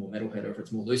 if it's more metalhead or if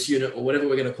it's more loose unit or whatever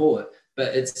we're going to call it,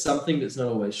 but it's something that's doesn't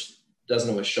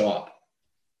always show up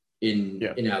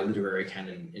in our literary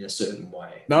canon in a certain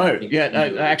way. I think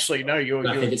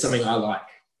it's something I like.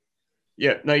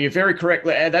 Yeah, no, you're very correct.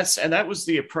 And that was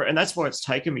the approach, and that's why it's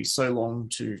taken me so long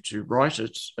to write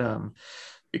it,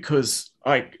 because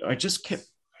I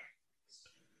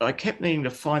kept needing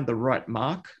to find the right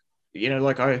mark. You know,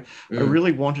 like I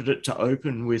really wanted it to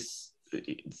open with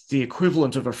the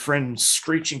equivalent of a friend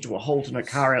screeching to a halt in a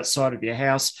car outside of your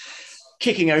house,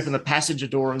 kicking open the passenger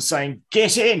door and saying,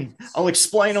 "Get in, I'll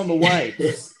explain on the way."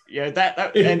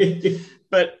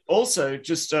 But also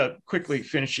just quickly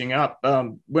finishing up,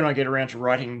 when I get around to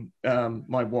writing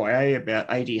my YA about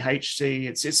ADHD,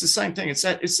 it's the same thing. It's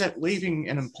that leaving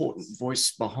an important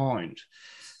voice behind.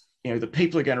 The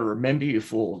people are going to remember you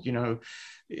for.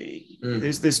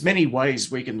 There's many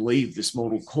ways we can leave this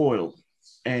mortal coil,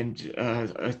 and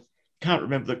I can't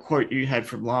remember the quote you had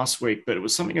from last week, but it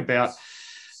was something about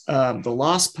the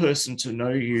last person to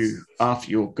know you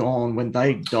after you're gone, when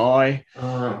they die,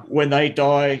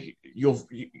 you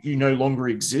no longer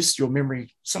exist, your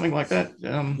memory, something like that.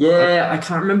 I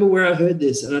can't remember where I heard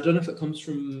this, and I don't know if it comes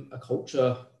from a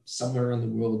culture somewhere around the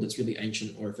world that's really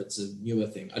ancient or if it's a newer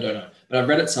thing. I don't know, but I've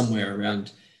read it somewhere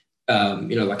around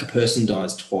like a person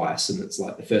dies twice, and it's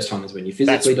like the first time is when you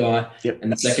physically die,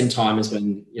 and the second time is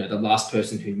when the last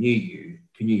person who knew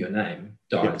your name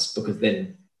dies, because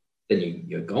then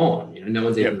you're gone. No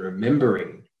one's even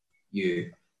remembering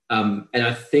you. And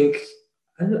I think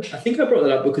I brought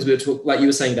that up because we were talking, like you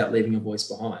were saying, about leaving a voice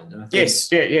behind. And I think,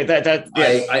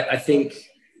 I think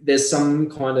there's some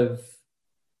kind of,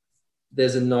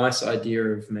 there's a nice idea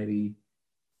of maybe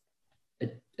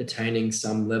attaining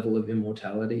some level of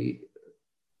immortality.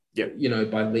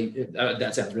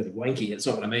 That sounds really wanky. It's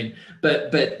not what I mean.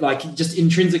 But like just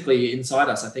intrinsically inside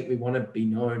us, I think we want to be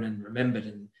known and remembered,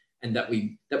 and that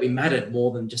we mattered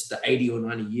more than just the 80 or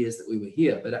 90 years that we were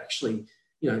here, but actually,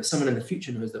 someone in the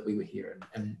future knows that we were here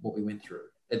and what we went through.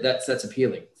 That's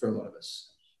appealing for a lot of us.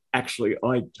 Actually,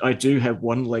 I do have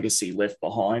one legacy left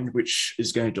behind, which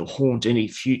is going to haunt any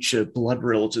future blood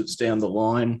relatives down the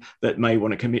line that may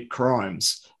want to commit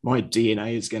crimes. My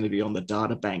DNA is going to be on the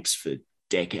data banks for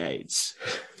decades.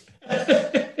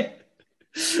 I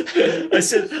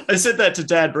said that to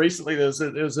Dad recently. There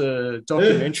was a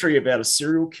documentary about a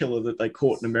serial killer that they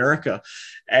caught in America,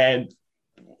 and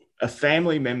a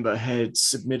family member had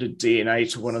submitted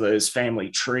DNA to one of those family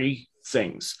tree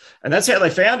things, and that's how they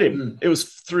found him. It was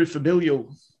through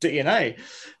familial DNA.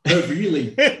 Oh,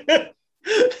 really?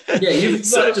 You've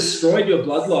destroyed your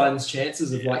bloodline's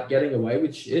chances of like getting away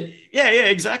with shit. Yeah,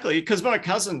 exactly. Because my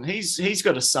cousin, he's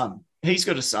got a son.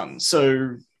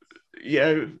 So,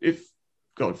 if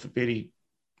God forbid he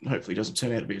hopefully doesn't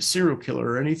turn out to be a serial killer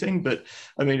or anything, but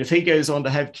I mean, if he goes on to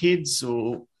have kids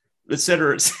or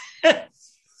etc.,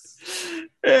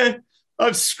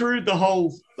 I've screwed the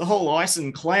whole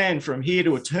Ison clan from here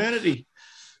to eternity.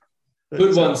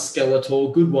 Good one,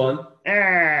 Skeletor. Good one.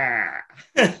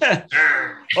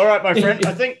 All right, my friend.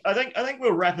 I think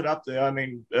we'll wrap it up there. I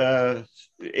mean,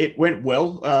 it went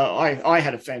well. I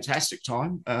had a fantastic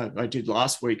time. I did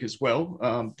last week as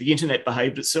well. The internet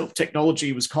behaved itself.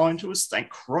 Technology was kind to us. Thank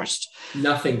Christ.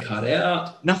 Nothing cut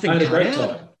out. Nothing cut out. I had a great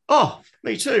time. Oh,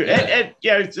 me too.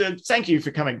 Yeah. And thank you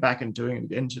for coming back and doing it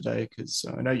again today, because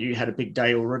I know you had a big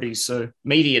day already. So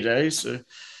media day.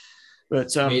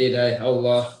 Media day.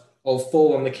 I'll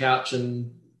fall on the couch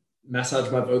and massage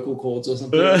my vocal cords or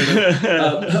something.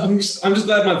 I'm just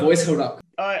glad my voice held up.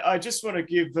 I just want to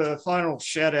give a final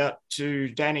shout out to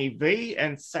Danny V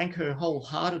and thank her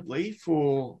wholeheartedly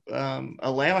for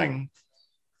allowing.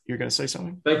 You're going to say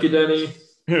something? Thank you, Danny.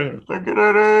 Thank you,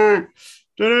 Danny.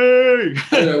 Danny.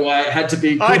 I don't know why it had to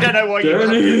be. I don't know why Danny. I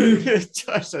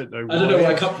don't know why. I don't know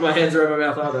why I cupped my hands around my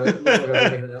mouth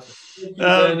either. Thank you,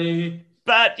 Danny.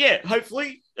 But yeah,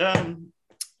 hopefully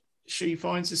she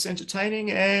finds this entertaining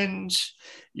and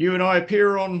you and I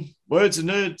appear on Words and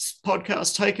Nerds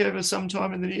podcast takeover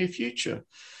sometime in the near future.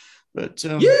 But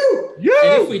And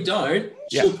if we don't,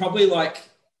 she'll probably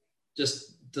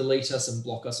just delete us and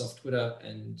block us off Twitter,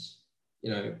 and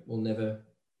we'll never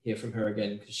hear from her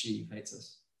again because she hates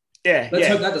us. Let's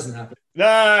hope that doesn't happen.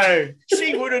 No,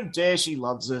 she wouldn't dare. She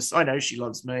loves us. I know she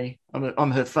loves me.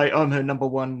 I'm her number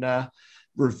one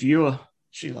reviewer.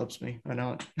 She loves me. I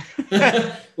know it.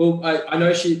 Well, I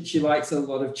know she likes a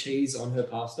lot of cheese on her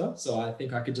pasta, so I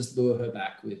think I could just lure her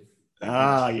back with.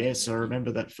 Yes, I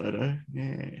remember that photo.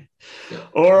 Yeah.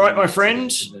 All right, my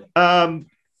friend.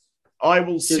 I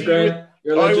will see you.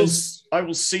 I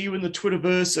will see you in the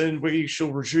Twitterverse, and we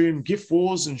shall resume GIF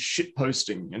wars and shit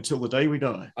posting until the day we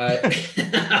die.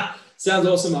 Sounds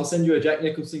awesome. I'll send you a Jack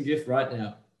Nicholson GIF right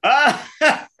now.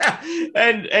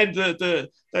 And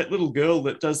that little girl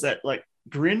that does that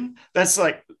grin. That's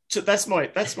my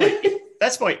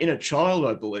inner child,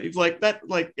 I believe.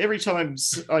 Every time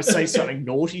I say something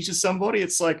naughty to somebody,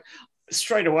 it's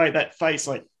straight away that face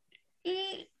I know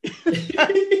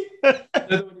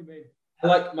what you mean. I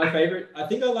like my favorite. I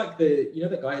think I like the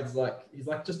that guy he's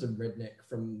like just a redneck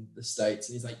from the States,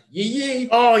 and he's like yee.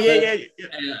 Oh yeah.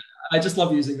 And I just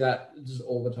love using that just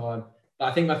all the time. But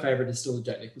I think my favorite is still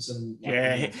Jack Nicholson.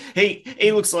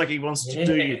 He looks like he wants to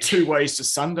do you 2 ways to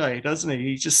Sunday, doesn't he?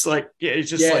 He's just like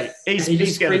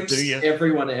he's going to do you.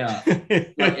 Everyone out.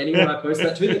 Like anyone I post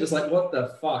that to, they're just like, what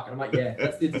the fuck? And I'm like, yeah,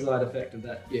 that's the desired effect of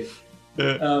that gift.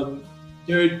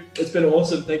 Dude, it's been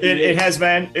awesome. Thank you. It has,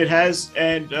 man. It has,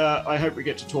 and I hope we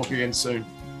get to talk again soon.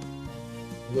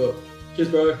 Look, cheers,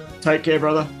 bro. Take care,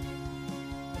 brother.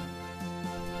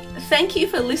 Thank you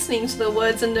for listening to the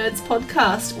Words and Nerds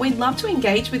podcast. We'd love to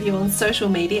engage with you on social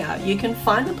media. You can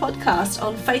find the podcast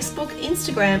on Facebook,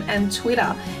 Instagram, and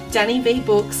Twitter. Danny V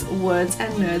Books, Words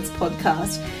and Nerds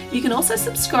podcast. You can also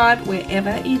subscribe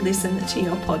wherever you listen to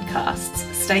your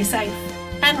podcasts. Stay safe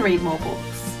and read more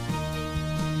books.